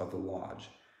symbols of the lodge,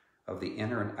 of the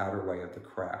inner and outer way of the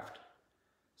craft.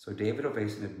 So David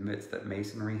Ovason admits that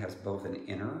Masonry has both an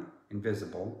inner,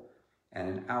 invisible, and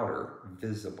an outer,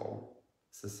 visible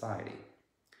society.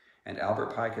 And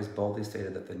Albert Pike has boldly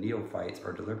stated that the neophytes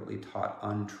are deliberately taught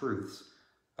untruths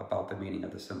about the meaning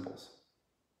of the symbols.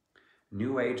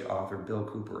 New Age author Bill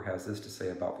Cooper has this to say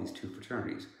about these two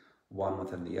fraternities, one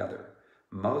within the other.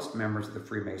 Most members of the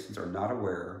Freemasons are not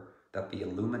aware that the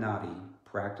Illuminati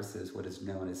practices what is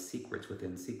known as secrets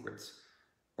within secrets,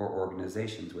 or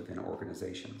organizations within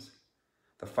organizations.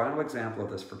 The final example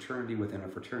of this fraternity within a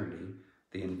fraternity,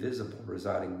 the invisible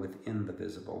residing within the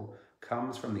visible,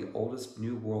 comes from the oldest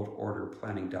New World Order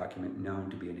planning document known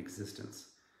to be in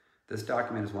existence. This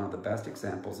document is one of the best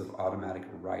examples of automatic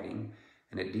writing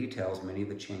and it details many of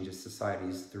the changes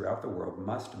societies throughout the world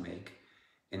must make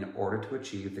in order to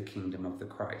achieve the kingdom of the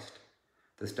Christ.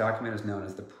 This document is known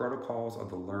as the Protocols of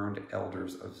the Learned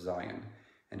Elders of Zion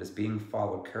and is being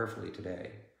followed carefully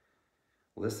today.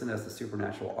 Listen as the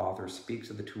supernatural author speaks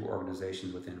of the two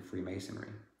organizations within Freemasonry.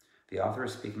 The author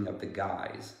is speaking of the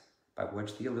guise by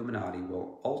which the Illuminati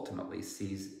will ultimately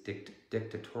seize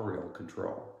dictatorial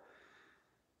control.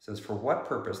 It says, for what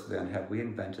purpose then have we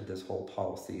invented this whole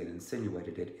policy and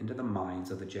insinuated it into the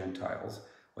minds of the Gentiles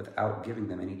without giving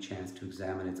them any chance to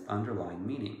examine its underlying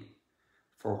meaning?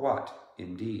 For what,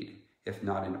 indeed, if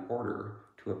not in order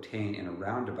to obtain in a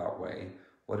roundabout way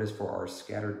what is for our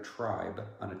scattered tribe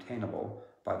unattainable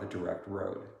by the direct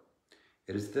road?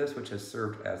 It is this which has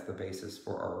served as the basis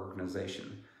for our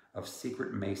organization of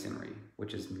secret masonry,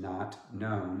 which is not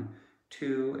known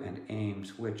to and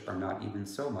aims which are not even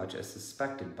so much as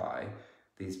suspected by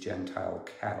these Gentile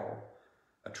cattle,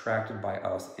 attracted by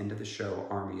us into the show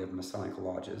army of Masonic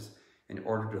lodges in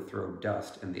order to throw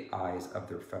dust in the eyes of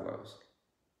their fellows.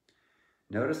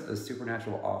 Notice that the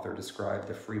supernatural author described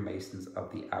the Freemasons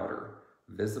of the outer,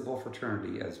 visible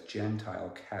fraternity as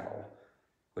Gentile cattle,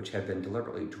 which had been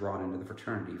deliberately drawn into the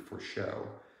fraternity for show,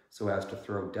 so as to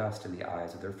throw dust in the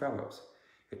eyes of their fellows.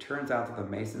 It turns out that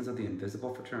the Masons of the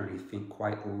invisible fraternity think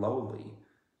quite lowly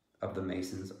of the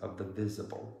Masons of the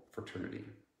visible fraternity.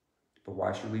 But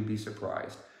why should we be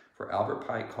surprised? For Albert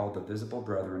Pike called the visible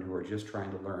brethren who are just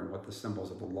trying to learn what the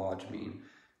symbols of the lodge mean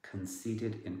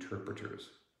conceited interpreters.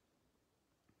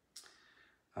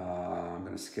 I'm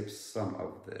going to skip some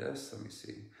of this. Let me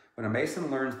see. When a Mason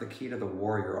learns the key to the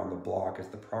warrior on the block is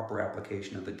the proper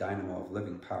application of the dynamo of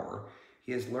living power,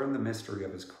 he has learned the mystery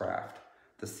of his craft.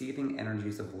 The seething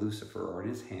energies of Lucifer are in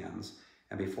his hands,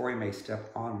 and before he may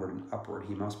step onward and upward,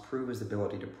 he must prove his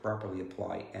ability to properly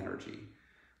apply energy.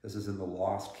 This is in the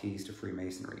Lost Keys to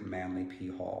Freemasonry, Manly P.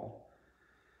 Hall.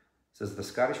 It says, the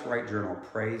Scottish Rite Journal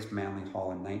praised Manly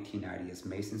Hall in 1990 as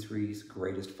Masonry's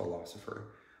greatest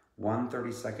philosopher. One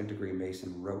 32nd degree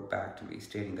Mason wrote back to me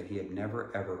stating that he had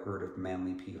never ever heard of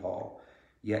Manly P. Hall,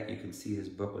 yet you can see his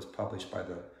book was published by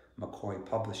the McCoy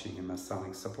Publishing and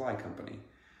Masonic Supply Company.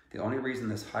 The only reason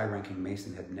this high-ranking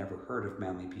Mason had never heard of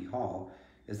Manly P. Hall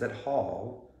is that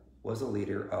Hall was a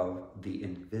leader of the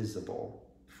invisible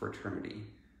fraternity,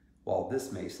 while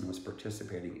this Mason was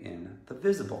participating in the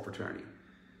visible fraternity.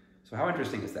 So how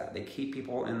interesting is that? They keep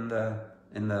people in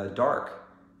the dark,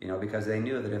 because they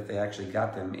knew that if they actually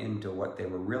got them into what they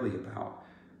were really about,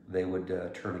 they would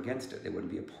turn against it. They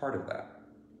wouldn't be a part of that.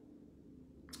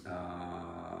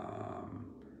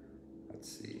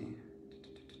 Let's see.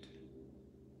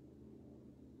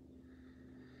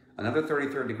 Another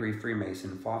 33rd degree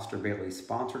Freemason, Foster Bailey,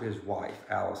 sponsored his wife,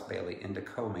 Alice Bailey, into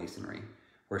co-masonry,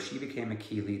 where she became a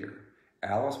key leader.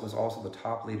 Alice was also the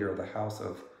top leader of the House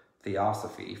of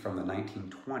Theosophy from the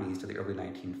 1920s to the early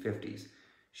 1950s.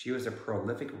 She was a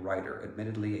prolific writer,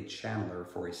 admittedly a channeler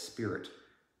for a spirit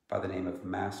by the name of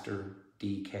Master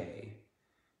D.K.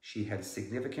 She had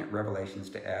significant revelations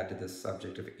to add to this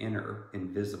subject of inner,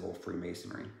 invisible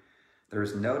Freemasonry. There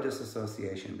is no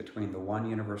disassociation between the one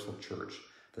universal church,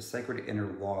 the sacred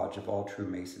inner lodge of all true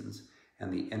Masons,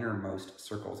 and the innermost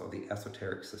circles of the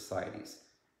esoteric societies,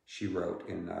 she wrote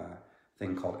in a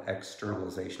thing called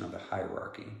Externalization of the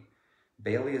Hierarchy.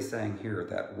 Bailey is saying here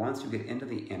that once you get into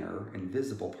the inner,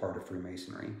 invisible part of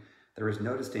Freemasonry, there is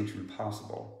no distinction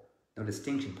possible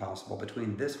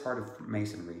between this heart of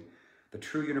Masonry, the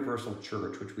true universal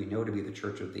church, which we know to be the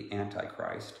church of the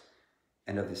Antichrist,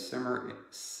 and of the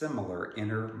similar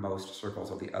innermost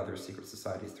circles of the other secret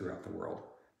societies throughout the world.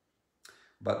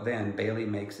 But then Bailey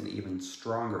makes an even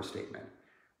stronger statement,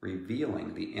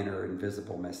 revealing the inner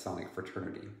invisible Masonic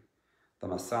fraternity. The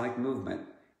Masonic movement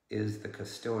is the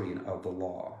custodian of the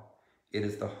law. It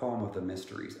is the home of the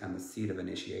mysteries and the seat of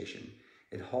initiation.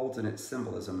 It holds in its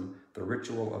symbolism the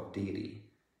ritual of deity,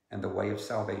 and the way of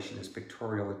salvation is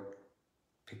pictorially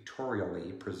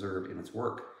preserved in its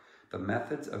work. The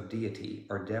methods of deity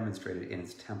are demonstrated in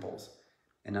its temples,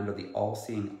 and under the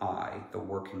all-seeing eye, the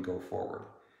work can go forward.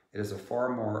 It is a far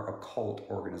more occult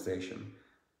organization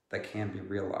that can be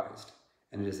realized,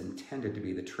 and it is intended to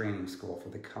be the training school for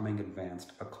the coming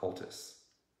advanced occultists.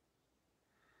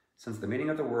 Since the meaning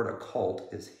of the word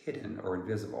occult is hidden or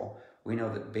invisible, we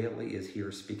know that Bailey is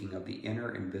here speaking of the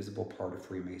inner invisible part of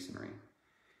Freemasonry.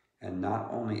 And not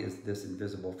only is this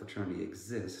invisible fraternity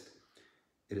exist,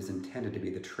 it is intended to be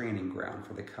the training ground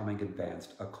for the coming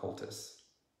advanced occultists.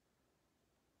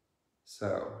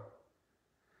 So,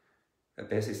 it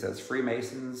basically says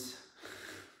Freemasons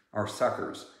are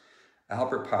suckers.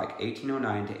 Albert Pike,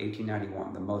 1809 to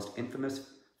 1891, the most infamous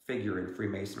figure in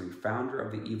Freemasonry, founder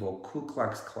of the evil Ku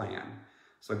Klux Klan.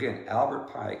 So again, Albert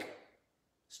Pike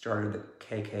started the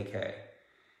KKK,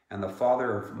 and the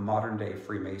father of modern-day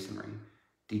Freemasonry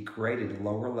degraded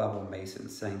lower-level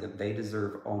Masons, saying that they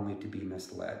deserve only to be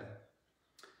misled.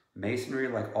 Masonry,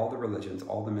 like all the religions,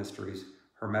 all the mysteries,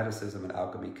 Hermeticism and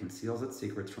alchemy, conceals its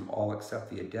secrets from all except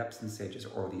the adepts and sages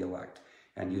or the elect,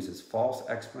 and uses false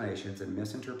explanations and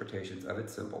misinterpretations of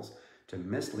its symbols to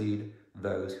mislead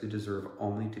those who deserve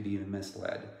only to be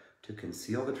misled, to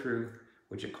conceal the truth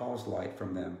which it calls light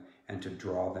from them, and to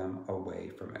draw them away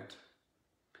from it.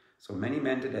 So many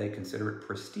men today consider it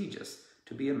prestigious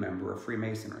to be a member of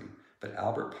Freemasonry, but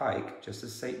Albert Pike, just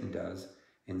as Satan does,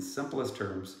 in simplest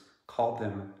terms, called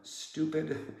them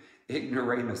stupid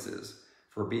ignoramuses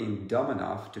for being dumb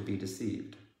enough to be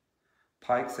deceived.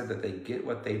 Pike said that they get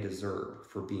what they deserve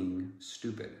for being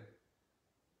stupid.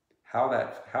 How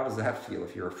does that feel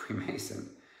if you're a Freemason?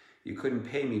 You couldn't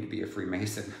pay me to be a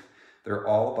Freemason. They're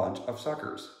all a bunch of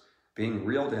suckers, being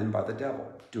reeled in by the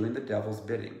devil, doing the devil's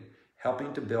bidding,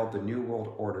 helping to build the New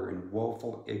World Order in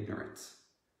woeful ignorance.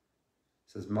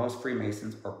 It says most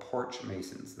Freemasons are porch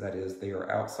Masons, that is, they are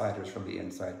outsiders from the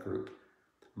inside group.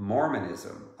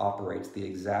 Mormonism operates the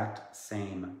exact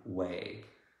same way,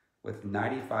 with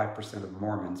 95% of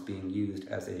Mormons being used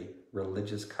as a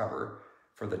religious cover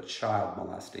for the child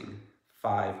molesting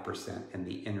 5% in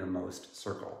the innermost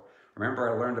circle. Remember,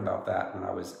 I learned about that when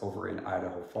I was over in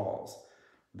Idaho Falls,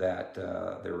 that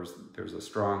there's a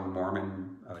strong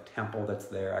Mormon temple that's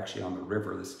there, actually on the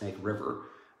river, the Snake River,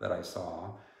 that I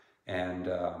saw, and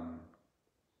the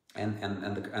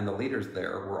leaders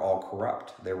there were all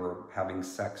corrupt. They were having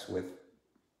sex with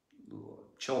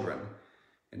children,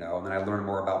 you know. And then I learned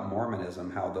more about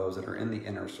Mormonism, how those that are in the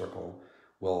inner circle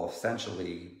will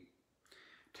essentially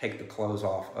take the clothes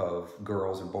off of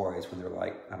girls and boys when they're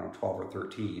like, I don't know, 12 or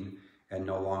 13, and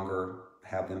no longer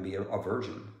have them be a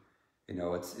virgin. You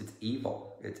know, it's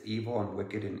evil. It's evil and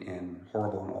wicked and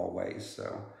horrible in all ways.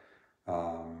 So,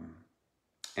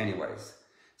 anyways, it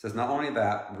says not only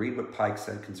that, read what Pike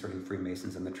said concerning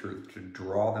Freemasons and the truth, to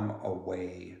draw them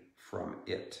away from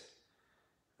it.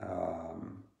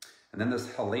 And then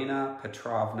this Helena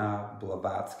Petrovna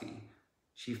Blavatsky,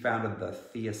 she founded the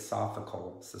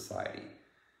Theosophical Society.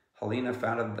 Helena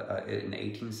founded it in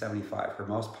 1875. Her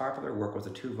most popular work was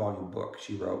a 2-volume book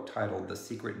she wrote titled The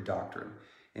Secret Doctrine,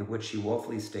 in which she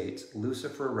woefully states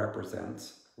Lucifer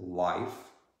represents life,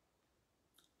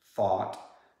 thought,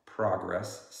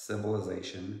 progress,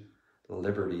 civilization,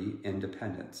 liberty,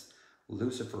 independence.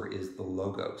 Lucifer is the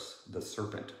Logos, the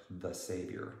serpent, the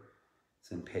Savior.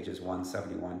 It's in pages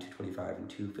 171, 225, and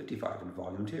 255 in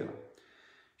volume 2.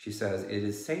 She says, it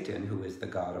is Satan who is the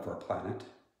God of our planet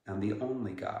and the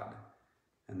only God.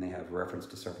 And they have reference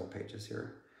to several pages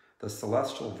here. The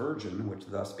celestial virgin, which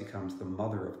thus becomes the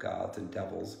mother of gods and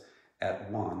devils at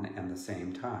one and the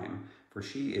same time, for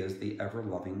she is the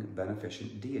ever-loving,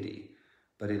 beneficent deity.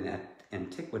 But in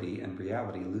antiquity and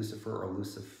reality, Lucifer or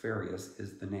Luciferius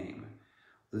is the name.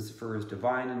 Lucifer is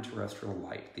divine and terrestrial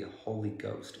light, the Holy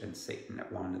Ghost, and Satan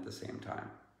at one and at the same time.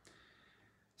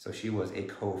 So she was a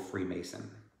co-Freemason.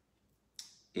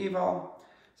 Evil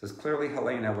says clearly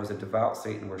Helena was a devout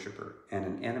Satan worshiper and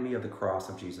an enemy of the cross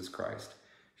of Jesus Christ.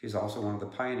 She's also one of the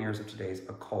pioneers of today's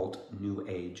occult New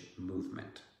Age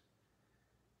movement.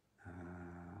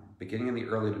 Beginning in the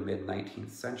early to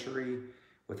mid-19th century,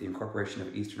 with the incorporation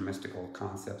of Eastern mystical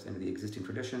concepts into the existing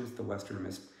traditions, the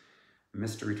Western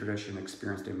mystery tradition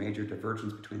experienced a major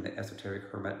divergence between the esoteric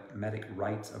hermetic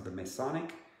rites of the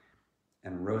Masonic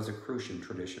and Rosicrucian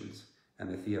traditions and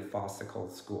the Theosophical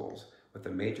schools, with a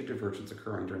major divergence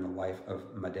occurring during the life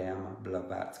of Madame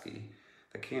Blavatsky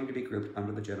that came to be grouped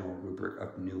under the general rubric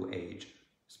of New Age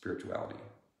spirituality.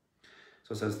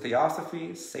 So it says,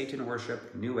 Theosophy, Satan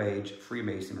worship, New Age,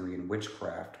 Freemasonry, and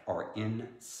witchcraft are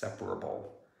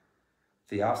inseparable.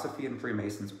 Theosophy and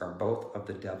Freemasons are both of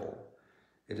the devil.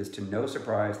 It is to no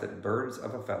surprise that birds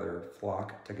of a feather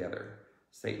flock together.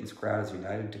 Satan's crowd is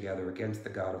united together against the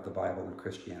God of the Bible and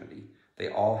Christianity. They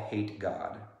all hate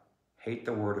God, hate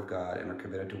the Word of God, and are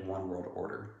committed to one world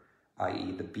order,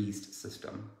 i.e. the beast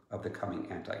system of the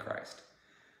coming Antichrist.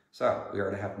 So we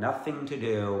are to have nothing to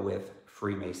do with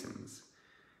Freemasons.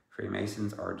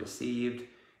 Freemasons are deceived,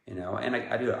 you know, and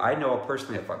I know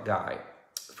personally of a guy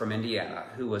from Indiana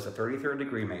who was a 33rd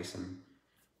degree Mason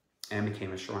and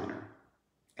became a Shriner.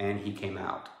 And he came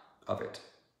out of it,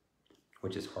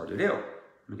 which is hard to do.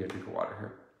 Let me get a drink of water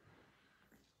here.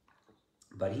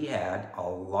 But he had a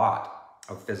lot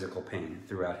of physical pain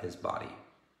throughout his body.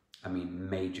 I mean,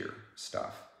 major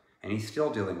stuff. And he's still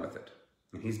dealing with it.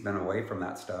 And he's been away from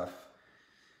that stuff,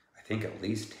 I think, at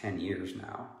least 10 years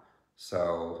now.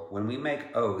 So when we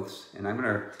make oaths, and I'm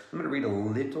gonna read a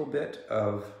little bit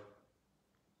of,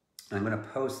 I'm gonna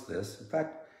post this. In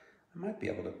fact, I might be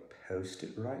able to post it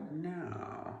right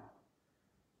now.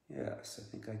 Yes, I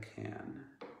think I can.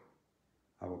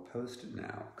 I will post it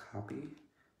now. Copy.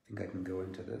 I think I can go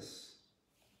into this.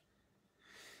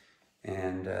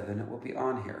 And then it will be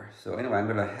on here. So anyway, I'm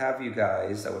going to have you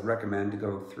guys, I would recommend to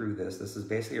go through this. This is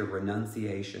basically a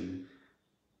renunciation,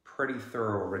 pretty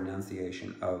thorough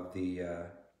renunciation of the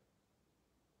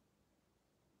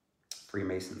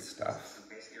Freemason stuff. This is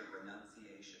basically a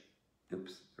renunciation.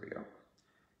 Oops, there we go.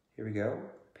 Here we go.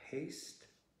 Paste.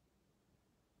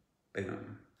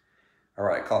 Boom. All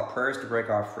right, call it Prayers to Break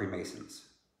Off Freemasons.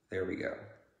 There we go.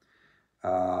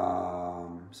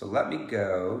 So let me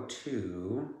go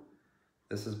to,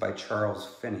 this is by Charles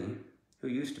Finney, who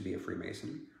used to be a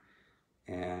Freemason,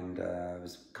 and it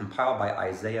was compiled by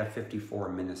Isaiah 54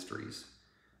 Ministries,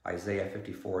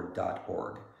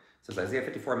 isaiah54.org. It says Isaiah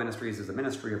 54 Ministries is a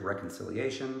ministry of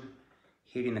reconciliation,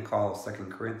 heeding the call of 2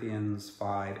 Corinthians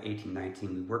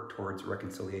 5:18-19. We work towards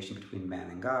reconciliation between man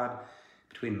and God,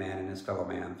 between man and his fellow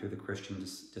man through the Christian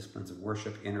disciplines of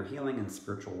worship, inner healing, and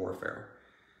spiritual warfare.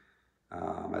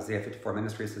 Isaiah 54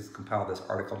 Ministries has compiled this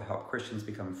article to help Christians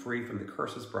become free from the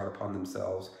curses brought upon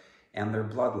themselves and their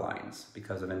bloodlines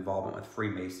because of involvement with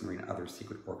Freemasonry and other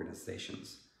secret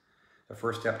organizations. The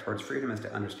first step towards freedom is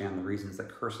to understand the reasons that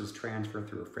curses transfer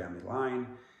through a family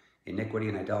line. Iniquity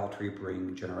and idolatry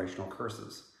bring generational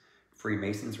curses.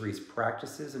 Freemasonry's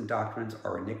practices and doctrines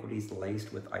are iniquities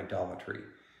laced with idolatry.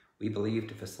 We believe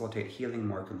to facilitate healing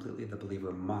more completely, the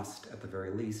believer must, at the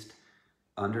very least,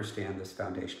 understand this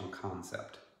foundational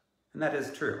concept. And that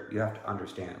is true. You have to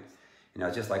understand. You know,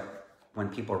 it's just like when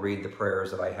people read the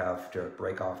prayers that I have to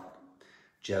break off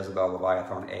Jezebel,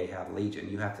 Leviathan, Ahab, Legion,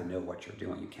 you have to know what you're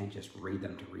doing. You can't just read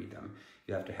them to read them.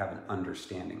 You have to have an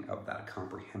understanding of that,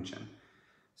 comprehension.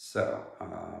 So,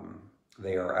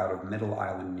 they are out of Middle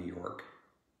Island, New York.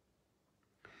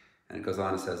 And it goes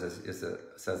on and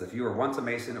says, if you were once a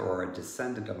Mason or a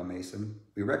descendant of a Mason,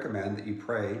 we recommend that you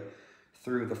pray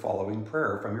through the following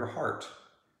prayer from your heart.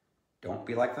 Don't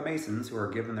be like the Masons who are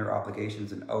given their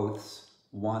obligations and oaths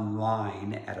one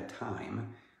line at a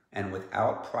time and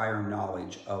without prior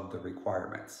knowledge of the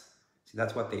requirements. See,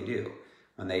 that's what they do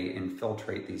when they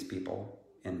infiltrate these people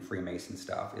in Freemason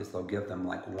stuff, is they'll give them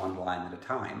like one line at a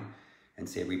time and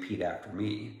say, repeat after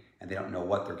me, and they don't know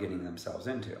what they're getting themselves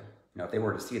into. You know, if they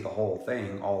were to see the whole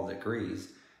thing, all the degrees,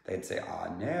 they'd say,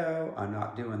 no, I'm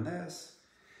not doing this.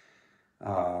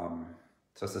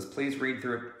 So it says, please read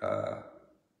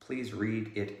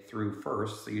it through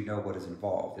first so you know what is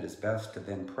involved. It is best to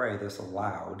then pray this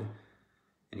aloud.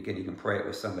 And again, you can pray it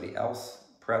with somebody else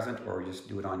present or just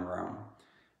do it on your own.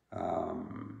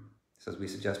 It says, we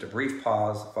suggest a brief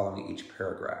pause following each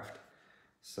paragraph.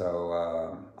 So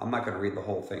I'm not going to read the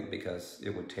whole thing because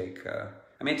it would take,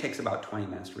 it takes about 20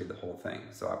 minutes to read the whole thing.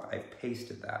 So I've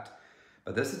pasted that.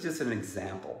 But this is just an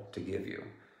example to give you.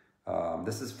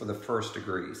 This is for the first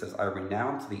degree. It says, I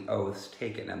renounce the oaths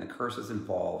taken and the curses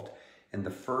involved in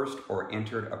the first or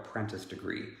entered apprentice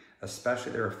degree,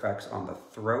 especially their effects on the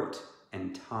throat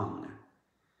and tongue.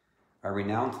 I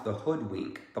renounce the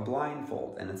hoodwink, the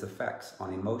blindfold, and its effects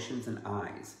on emotions and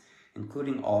eyes,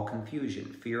 including all confusion,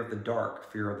 fear of the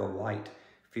dark, fear of the light,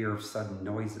 fear of sudden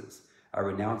noises. I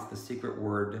renounce the secret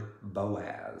word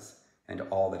Boaz and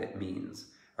all that it means.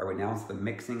 I renounce the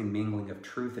mixing and mingling of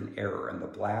truth and error and the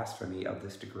blasphemy of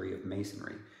this degree of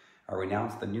masonry. I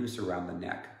renounce the noose around the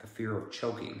neck, the fear of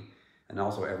choking, and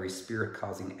also every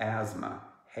spirit-causing asthma,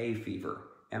 hay fever,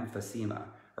 emphysema,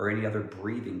 or any other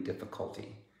breathing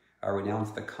difficulty. I renounce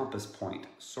the compass point,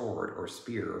 sword, or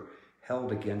spear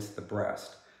held against the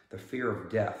breast, the fear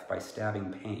of death by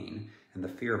stabbing pain, and the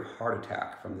fear of heart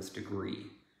attack from this degree.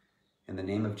 In the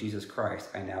name of Jesus Christ,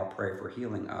 I now pray for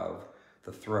healing of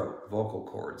the throat, vocal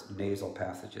cords, nasal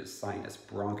passages, sinus,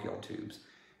 bronchial tubes,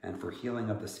 and for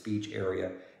healing of the speech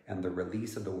area and the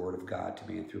release of the word of God to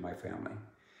me and through my family.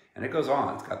 And it goes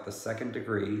on. It's got the 2nd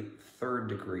degree, 3rd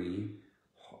degree,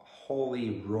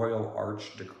 Holy Royal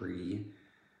Arch degree,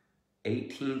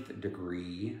 18th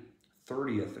degree,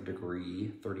 30th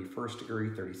degree, 31st degree,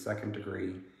 32nd degree.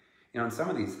 You know, and some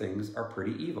of these things are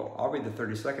pretty evil. I'll read the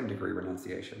 32nd degree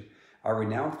renunciation. I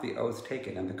renounce the oaths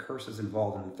taken and the curses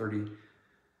involved in the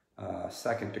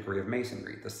 32nd degree of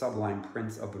Masonry, the sublime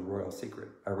prince of the royal secret.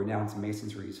 I renounce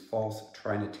Masonry's false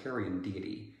Trinitarian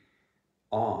deity,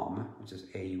 Om, which is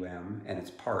A-U-M, and its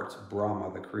parts,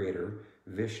 Brahma, the creator,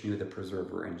 Vishnu, the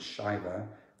preserver, and Shiva,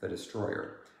 the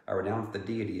destroyer. I renounce the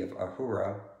deity of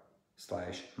Ahura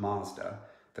 / Mazda,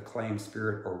 the claimed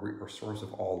spirit or source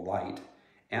of all light,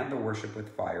 and the worship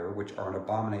with fire, which are an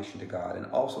abomination to God, and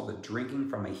also the drinking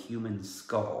from a human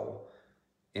skull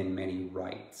in many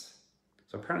rites.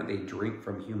 So apparently they drink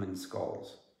from human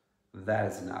skulls.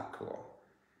 That is not cool.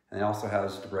 And it also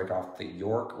has to break off the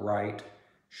York Rite,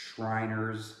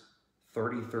 Shriners,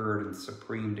 33rd and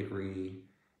Supreme Degree,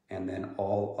 and then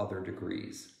all other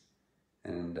degrees.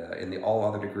 And in the all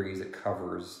other degrees, it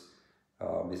covers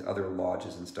these other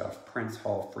lodges and stuff: Prince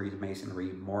Hall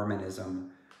Freemasonry,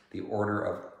 Mormonism, the Order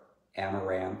of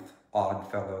Amaranth,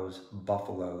 Oddfellows,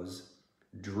 Buffaloes,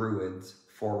 Druids,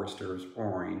 Foresters,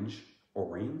 Orange.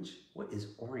 Orange? What is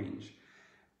orange?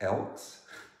 Elks,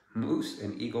 Moose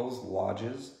and Eagles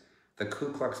Lodges, the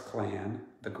Ku Klux Klan,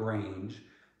 the Grange,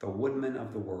 the Woodmen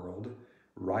of the World,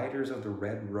 Riders of the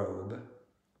Red Robe,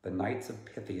 the Knights of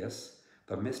Pythias,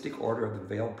 the Mystic Order of the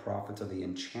Veiled Prophets of the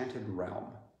Enchanted Realm.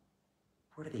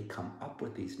 Where do they come up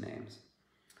with these names?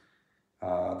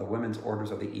 The Women's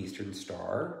Orders of the Eastern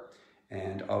Star,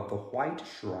 and of the White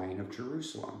Shrine of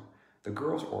Jerusalem, the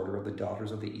Girls' Order of the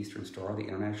Daughters of the Eastern Star, the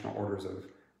International Orders of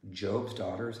Job's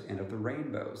Daughters, and of the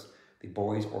Rainbows, the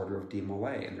Boys' Order of De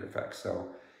Molay and their effects. So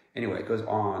anyway, it goes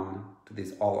on to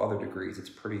these all other degrees. It's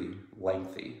pretty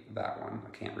lengthy, that one. I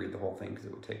can't read the whole thing because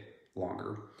it would take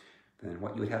longer than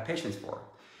what you would have patience for.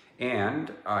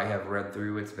 And I have read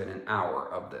through, it's been an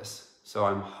hour of this. So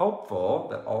I'm hopeful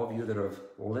that all of you that have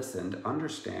listened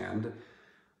understand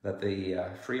that the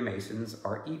Freemasons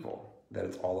are evil, that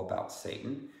it's all about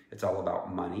Satan, it's all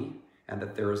about money, and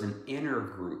that there is an inner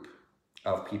group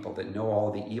of people that know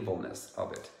all the evilness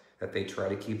of it, that they try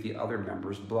to keep the other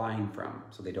members blind from,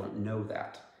 so they don't know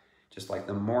that. Just like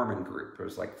the Mormon group,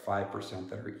 there's like 5%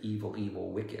 that are evil,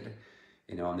 evil, wicked,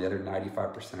 you know, and the other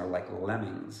 95% are like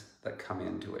lemmings that come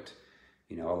into it.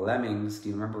 You know, lemmings, do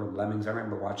you remember lemmings? I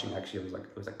remember watching, actually,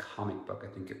 it was a comic book, I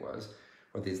think it was,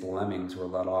 where these lemmings were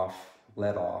let off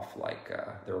like,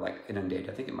 they were like inundated.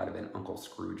 I think it might have been Uncle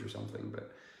Scrooge or something,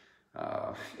 but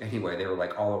anyway, they were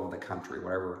like all over the country,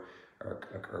 wherever,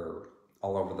 or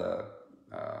all over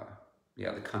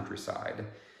the countryside.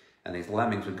 And these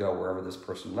lemmings would go wherever this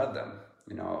person led them,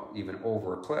 you know, even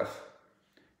over a cliff.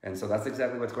 And so that's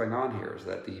exactly what's going on here, is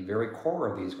that the very core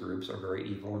of these groups are very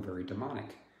evil and very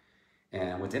demonic.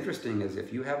 And what's interesting is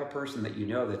if you have a person that you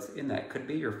know that's in that, could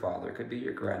be your father, could be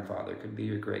your grandfather, could be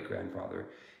your great-grandfather,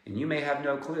 and you may have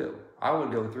no clue. I would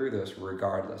go through this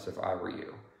regardless if I were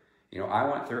you. You know, I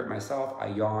went through it myself. I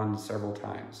yawned several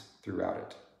times throughout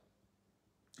it.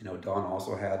 You know, Dawn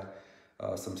also had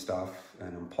some stuff,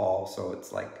 and Paul, so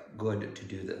it's like good to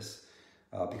do this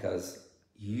because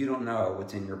you don't know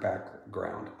what's in your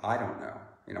background. I don't know.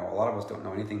 You know, a lot of us don't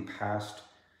know anything past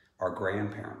our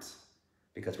grandparents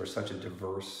because we're such a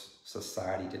diverse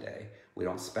society today. We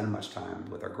don't spend much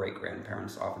time with our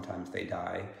great-grandparents. Oftentimes they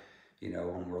die, you know,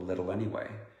 when we're little anyway.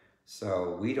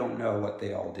 So we don't know what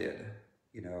they all did,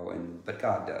 you know, but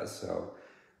God does. So,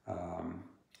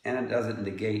 and it doesn't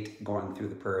negate going through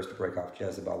the prayers to break off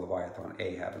Jezebel, Leviathan,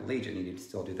 Ahab, and Legion. You need to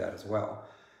still do that as well,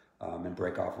 and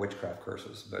break off witchcraft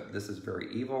curses. But this is very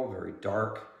evil, very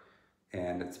dark,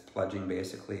 and it's pledging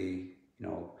basically, you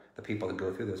know, the people that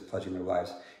go through this, pledging their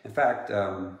lives. In fact,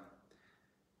 I'm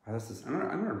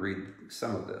going to read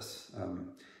some of this.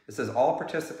 It says, all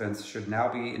participants should now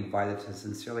be invited to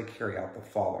sincerely carry out the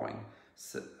following.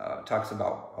 Talks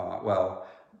about, well,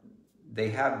 they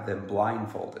have them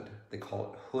blindfolded. They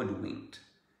call it hoodwinked.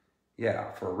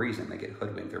 Yeah, for a reason, they get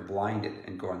hoodwinked. They're blinded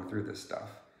and going through this stuff.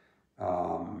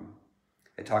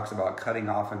 It talks about cutting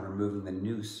off and removing the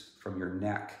noose from your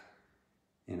neck.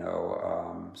 You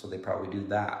know, so they probably do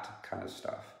that kind of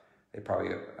stuff. They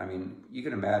probably, I mean, you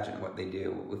can imagine what they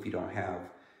do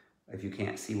if you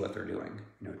can't see what they're doing,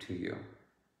 you know, to you.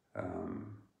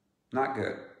 Not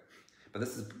good, but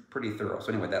this is pretty thorough.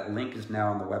 So anyway, that link is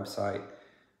now on the website,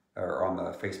 or on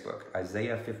the Facebook,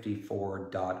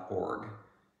 Isaiah54.org.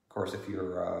 Of course, if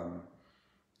you're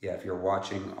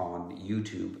watching on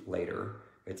YouTube later,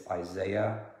 it's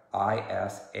Isaiah,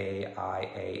 ISAIAH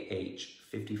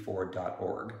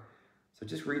 54.org. So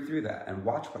just read through that and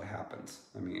watch what happens.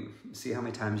 I mean, see how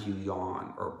many times you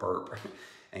yawn or burp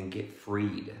and get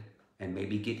freed and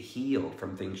maybe get healed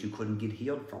from things you couldn't get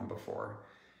healed from before.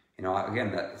 You know,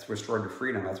 again, that's restorative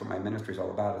freedom. That's what my ministry is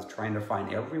all about, is trying to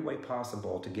find every way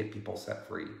possible to get people set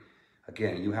free.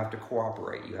 Again, you have to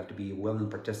cooperate. You have to be a willing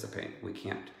participant. We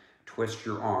can't twist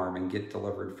your arm and get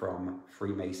delivered from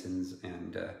Freemasons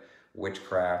and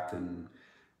witchcraft and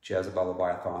Jezebel,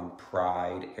 Leviathan,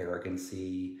 pride,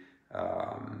 arrogancy,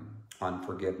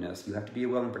 unforgiveness. You have to be a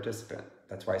willing participant.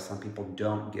 That's why some people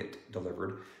don't get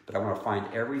delivered. But I want to find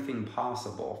everything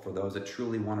possible for those that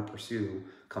truly want to pursue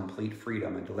complete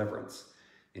freedom and deliverance.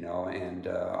 and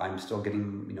I'm still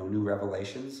getting, new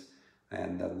revelations,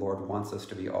 and the Lord wants us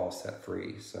to be all set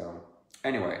free. So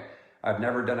anyway, I've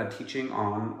never done a teaching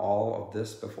on all of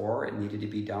this before. It needed to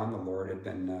be done. The Lord had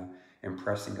been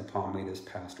impressing upon me this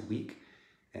past week,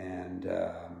 and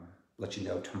let you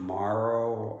know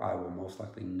tomorrow I will most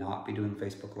likely not be doing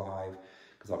Facebook Live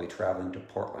because I'll be traveling to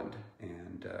Portland,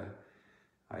 and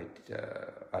I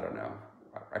don't know.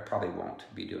 I probably won't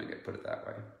be doing it, put it that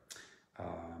way.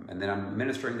 And then I'm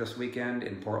ministering this weekend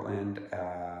in Portland,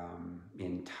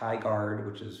 in Tigard,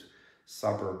 which is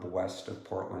suburb west of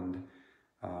Portland.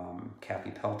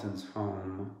 Kathy Pelton's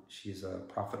home. She's a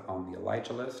prophet on the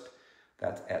Elijah list.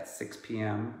 That's at 6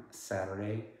 p.m.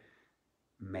 Saturday,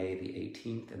 May the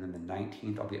 18th. And then the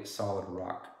 19th, I'll be at Solid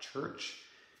Rock Church.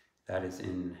 That is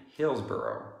in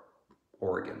Hillsboro,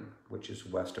 Oregon, which is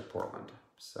west of Portland.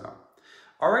 So,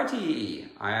 alrighty,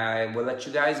 I will let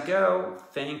you guys go.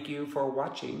 Thank you for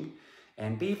watching,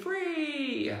 and be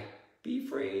free. Be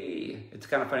free. It's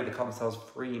kind of funny they call themselves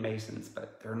Freemasons,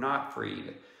 but they're not freed.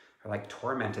 They're like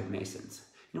tormented Masons.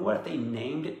 You know what? If they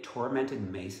named it Tormented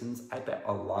Masons, I bet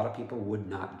a lot of people would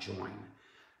not join.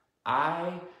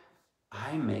 I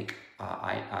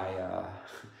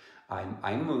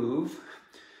move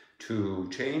to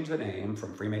change the name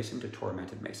from Freemason to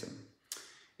Tormented Mason.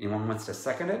 Anyone wants to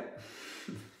second it?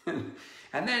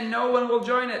 And then no one will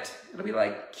join it. It'll be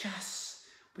like, yes,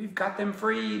 we've got them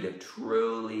freed,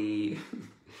 truly.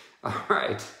 All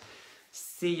right.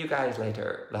 See you guys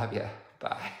later. Love ya.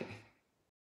 Bye.